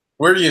season.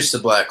 We're used to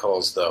black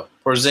holes, though.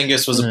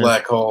 Porzingis was a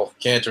black hole.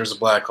 Cantor's a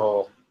black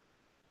hole.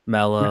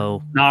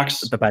 Mellow.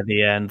 Knox. But by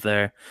the end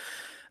there.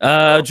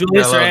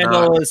 Julius Mellow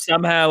Randle Knox. is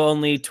somehow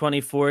only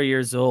 24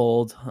 years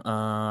old.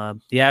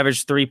 He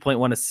averaged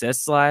 3.1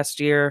 assists last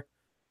year.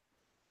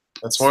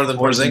 That's more than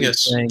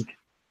Porzingis. I think.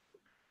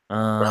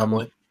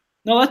 Probably.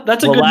 No,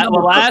 that's a good number.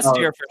 Last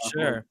year for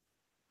sure.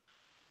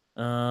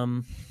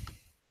 My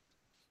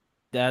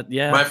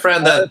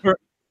friend that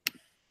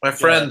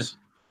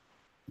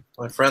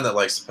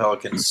likes the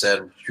Pelicans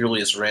said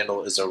Julius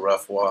Randle is a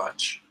rough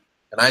watch,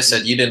 and I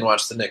said you didn't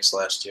watch the Knicks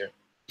last year.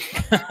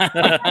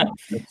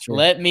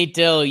 Let me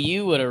tell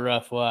you what a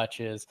rough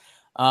watch is.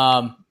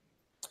 Yeah,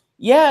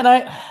 and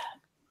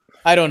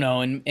I don't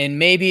know, and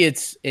maybe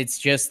it's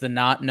just the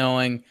not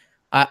knowing.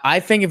 I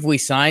think if we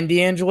sign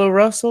D'Angelo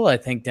Russell, I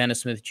think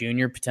Dennis Smith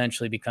Jr.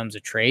 potentially becomes a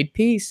trade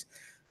piece.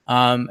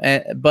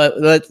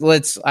 But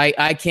let's.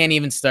 I can't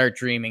even start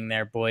dreaming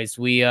there, boys.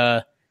 We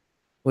were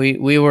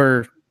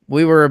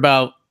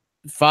about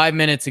 5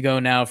 minutes ago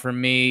now from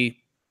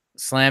me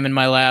slamming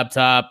my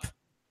laptop,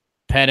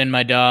 petting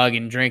my dog,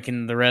 and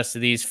drinking the rest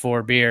of these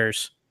 4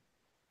 beers,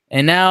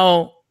 and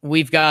now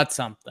we've got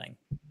something.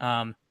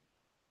 I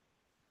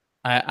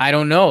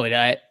don't know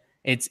it.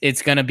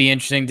 It's going to be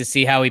interesting to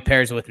see how he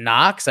pairs with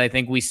Knox. I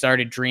think we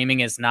started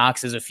dreaming as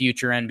Knox as a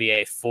future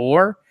NBA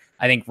 4.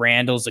 I think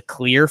Randall's a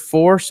clear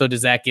 4. So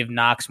does that give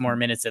Knox more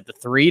minutes at the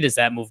 3? Does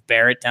that move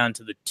Barrett down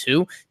to the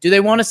 2? Do they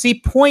want to see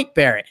Point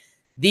Barrett?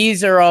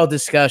 These are all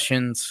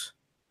discussions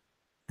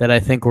that I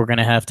think we're going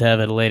to have at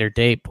a later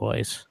date,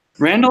 boys.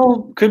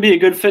 Randall could be a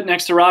good fit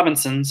next to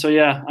Robinson. So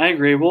yeah, I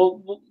agree.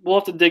 We'll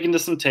have to dig into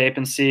some tape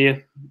and see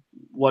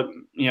what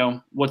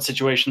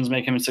situations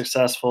make him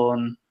successful,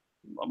 and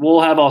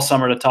we'll have all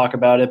summer to talk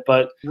about it.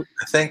 But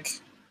I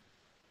think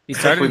he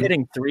started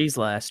hitting threes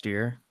last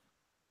year.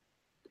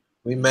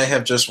 We may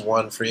have just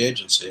won free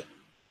agency.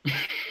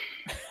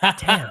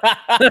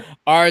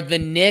 Are the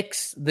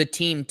Knicks the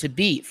team to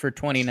beat for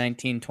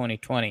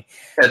 2019-2020?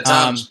 Yeah,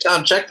 Tom,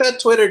 check that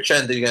Twitter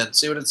trend again.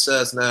 See what it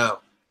says now.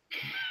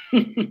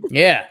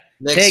 Yeah.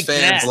 Knicks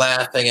fans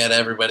laughing at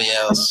everybody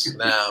else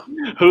now.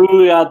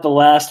 Who got the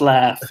last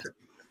laugh?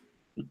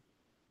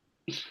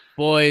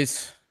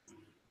 Boys,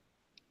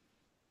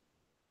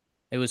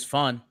 it was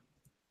fun.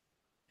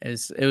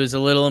 It was a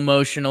little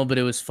emotional, but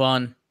it was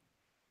fun.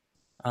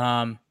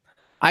 I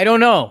don't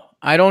know.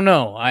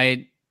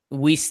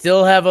 We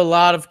still have a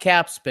lot of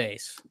cap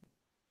space.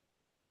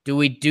 Do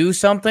we do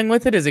something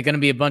with it? Is it going to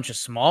be a bunch of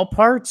small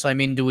parts? I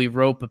mean, do we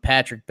rope a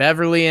Patrick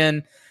Beverley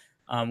in?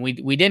 We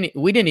didn't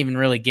even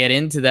really get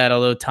into that,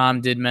 although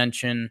Tom did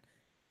mention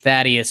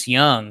Thaddeus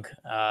Young,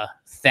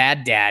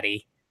 Thad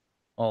Daddy.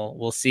 Well,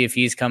 we'll see if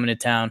he's coming to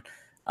town.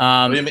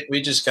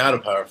 We just got a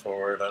power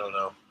forward. I don't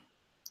know.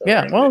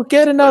 Yeah, well,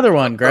 get another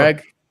one,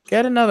 Greg.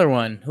 Get another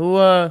one. Who?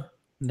 I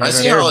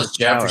see Hollis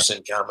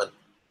Jefferson coming.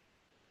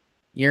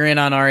 You're in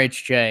on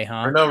RHJ,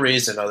 huh? For no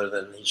reason other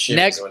than he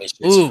shoots when he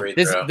shoots free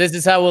throw. This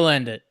is how we'll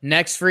end it.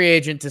 Next free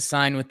agent to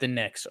sign with the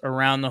Knicks,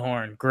 around the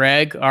horn.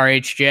 Greg,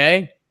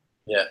 RHJ.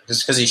 Yeah,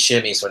 just because he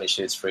shimmies when he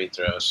shoots free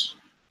throws.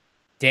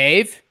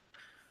 Dave?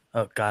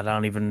 Oh, God, I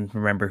don't even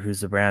remember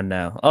who's around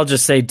now. I'll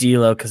just say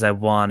D'Lo because I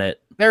want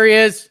it. There he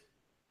is.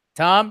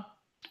 Tom?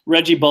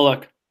 Reggie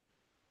Bullock.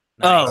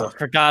 Nice. Oh,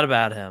 forgot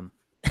about him.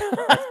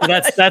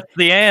 That's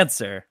the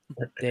answer.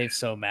 Dave's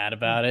so mad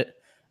about it.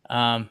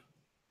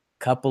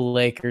 Couple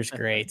Lakers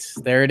greats.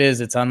 There it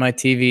is. It's on my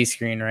TV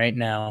screen right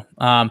now.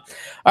 All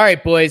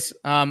right, boys.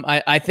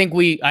 I think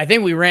we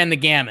ran the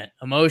gamut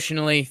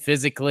emotionally,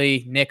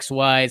 physically, Knicks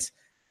wise.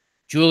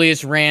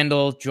 Julius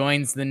Randle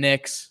joins the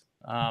Knicks.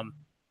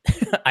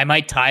 I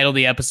might title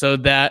the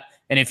episode that.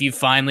 And if you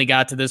finally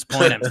got to this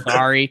point, I'm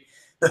sorry.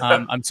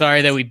 I'm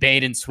sorry that we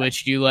bait and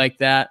switched you like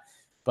that.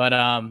 But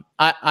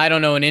I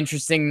don't know. An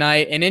interesting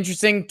night, an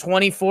interesting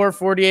 24,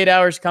 48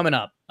 hours coming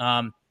up.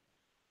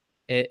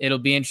 It'll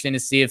be interesting to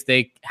see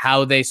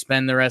how they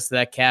spend the rest of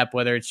that cap,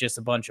 whether it's just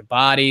a bunch of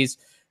bodies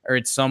or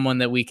it's someone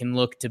that we can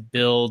look to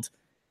build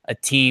a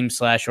team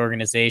 /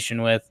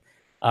 organization with.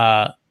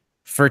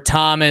 For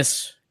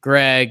Thomas,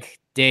 Greg,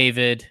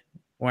 David,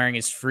 wearing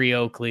his free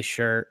Oakley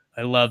shirt.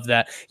 I love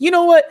that. You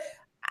know what?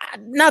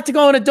 Not to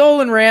go on a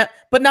Dolan rant,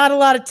 but not a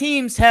lot of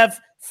teams have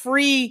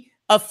free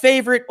a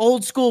favorite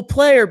old school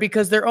player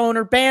because their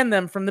owner banned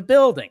them from the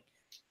building.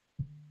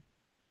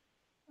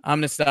 I'm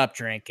going to stop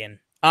drinking.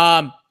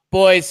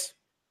 Boys,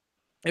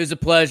 it was a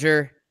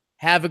pleasure.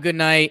 Have a good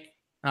night.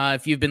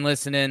 If you've been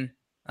listening,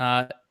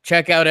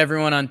 check out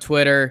everyone on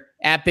Twitter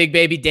at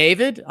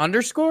BigBabyDavid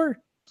 _.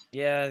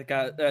 Yeah,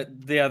 got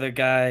the other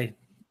guy.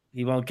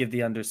 He won't give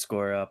the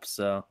underscore up.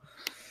 So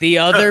the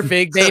other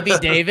Big Baby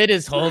David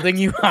is holding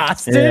you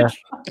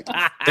hostage.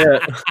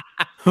 Yeah.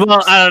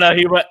 Well, I don't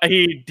know.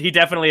 He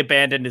definitely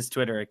abandoned his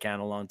Twitter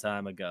account a long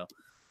time ago.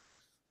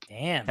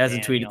 Damn,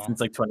 hasn't Daniel. tweeted since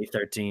like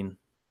 2013.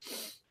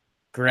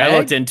 Greg? I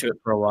looked into it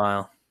for a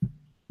while.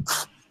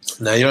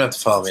 No, you don't have to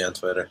follow me on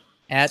Twitter.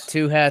 At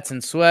Two Hats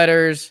and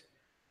Sweaters,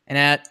 and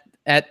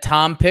at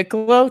Tom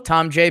Piccolo,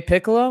 Tom J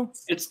Piccolo.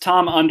 It's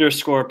Tom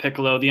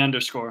 _Piccolo, the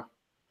underscore.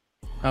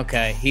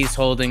 Okay, he's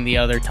holding the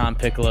other Tom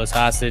Piccolo's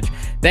hostage.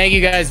 Thank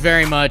you guys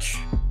very much.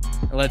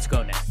 Let's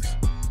go next.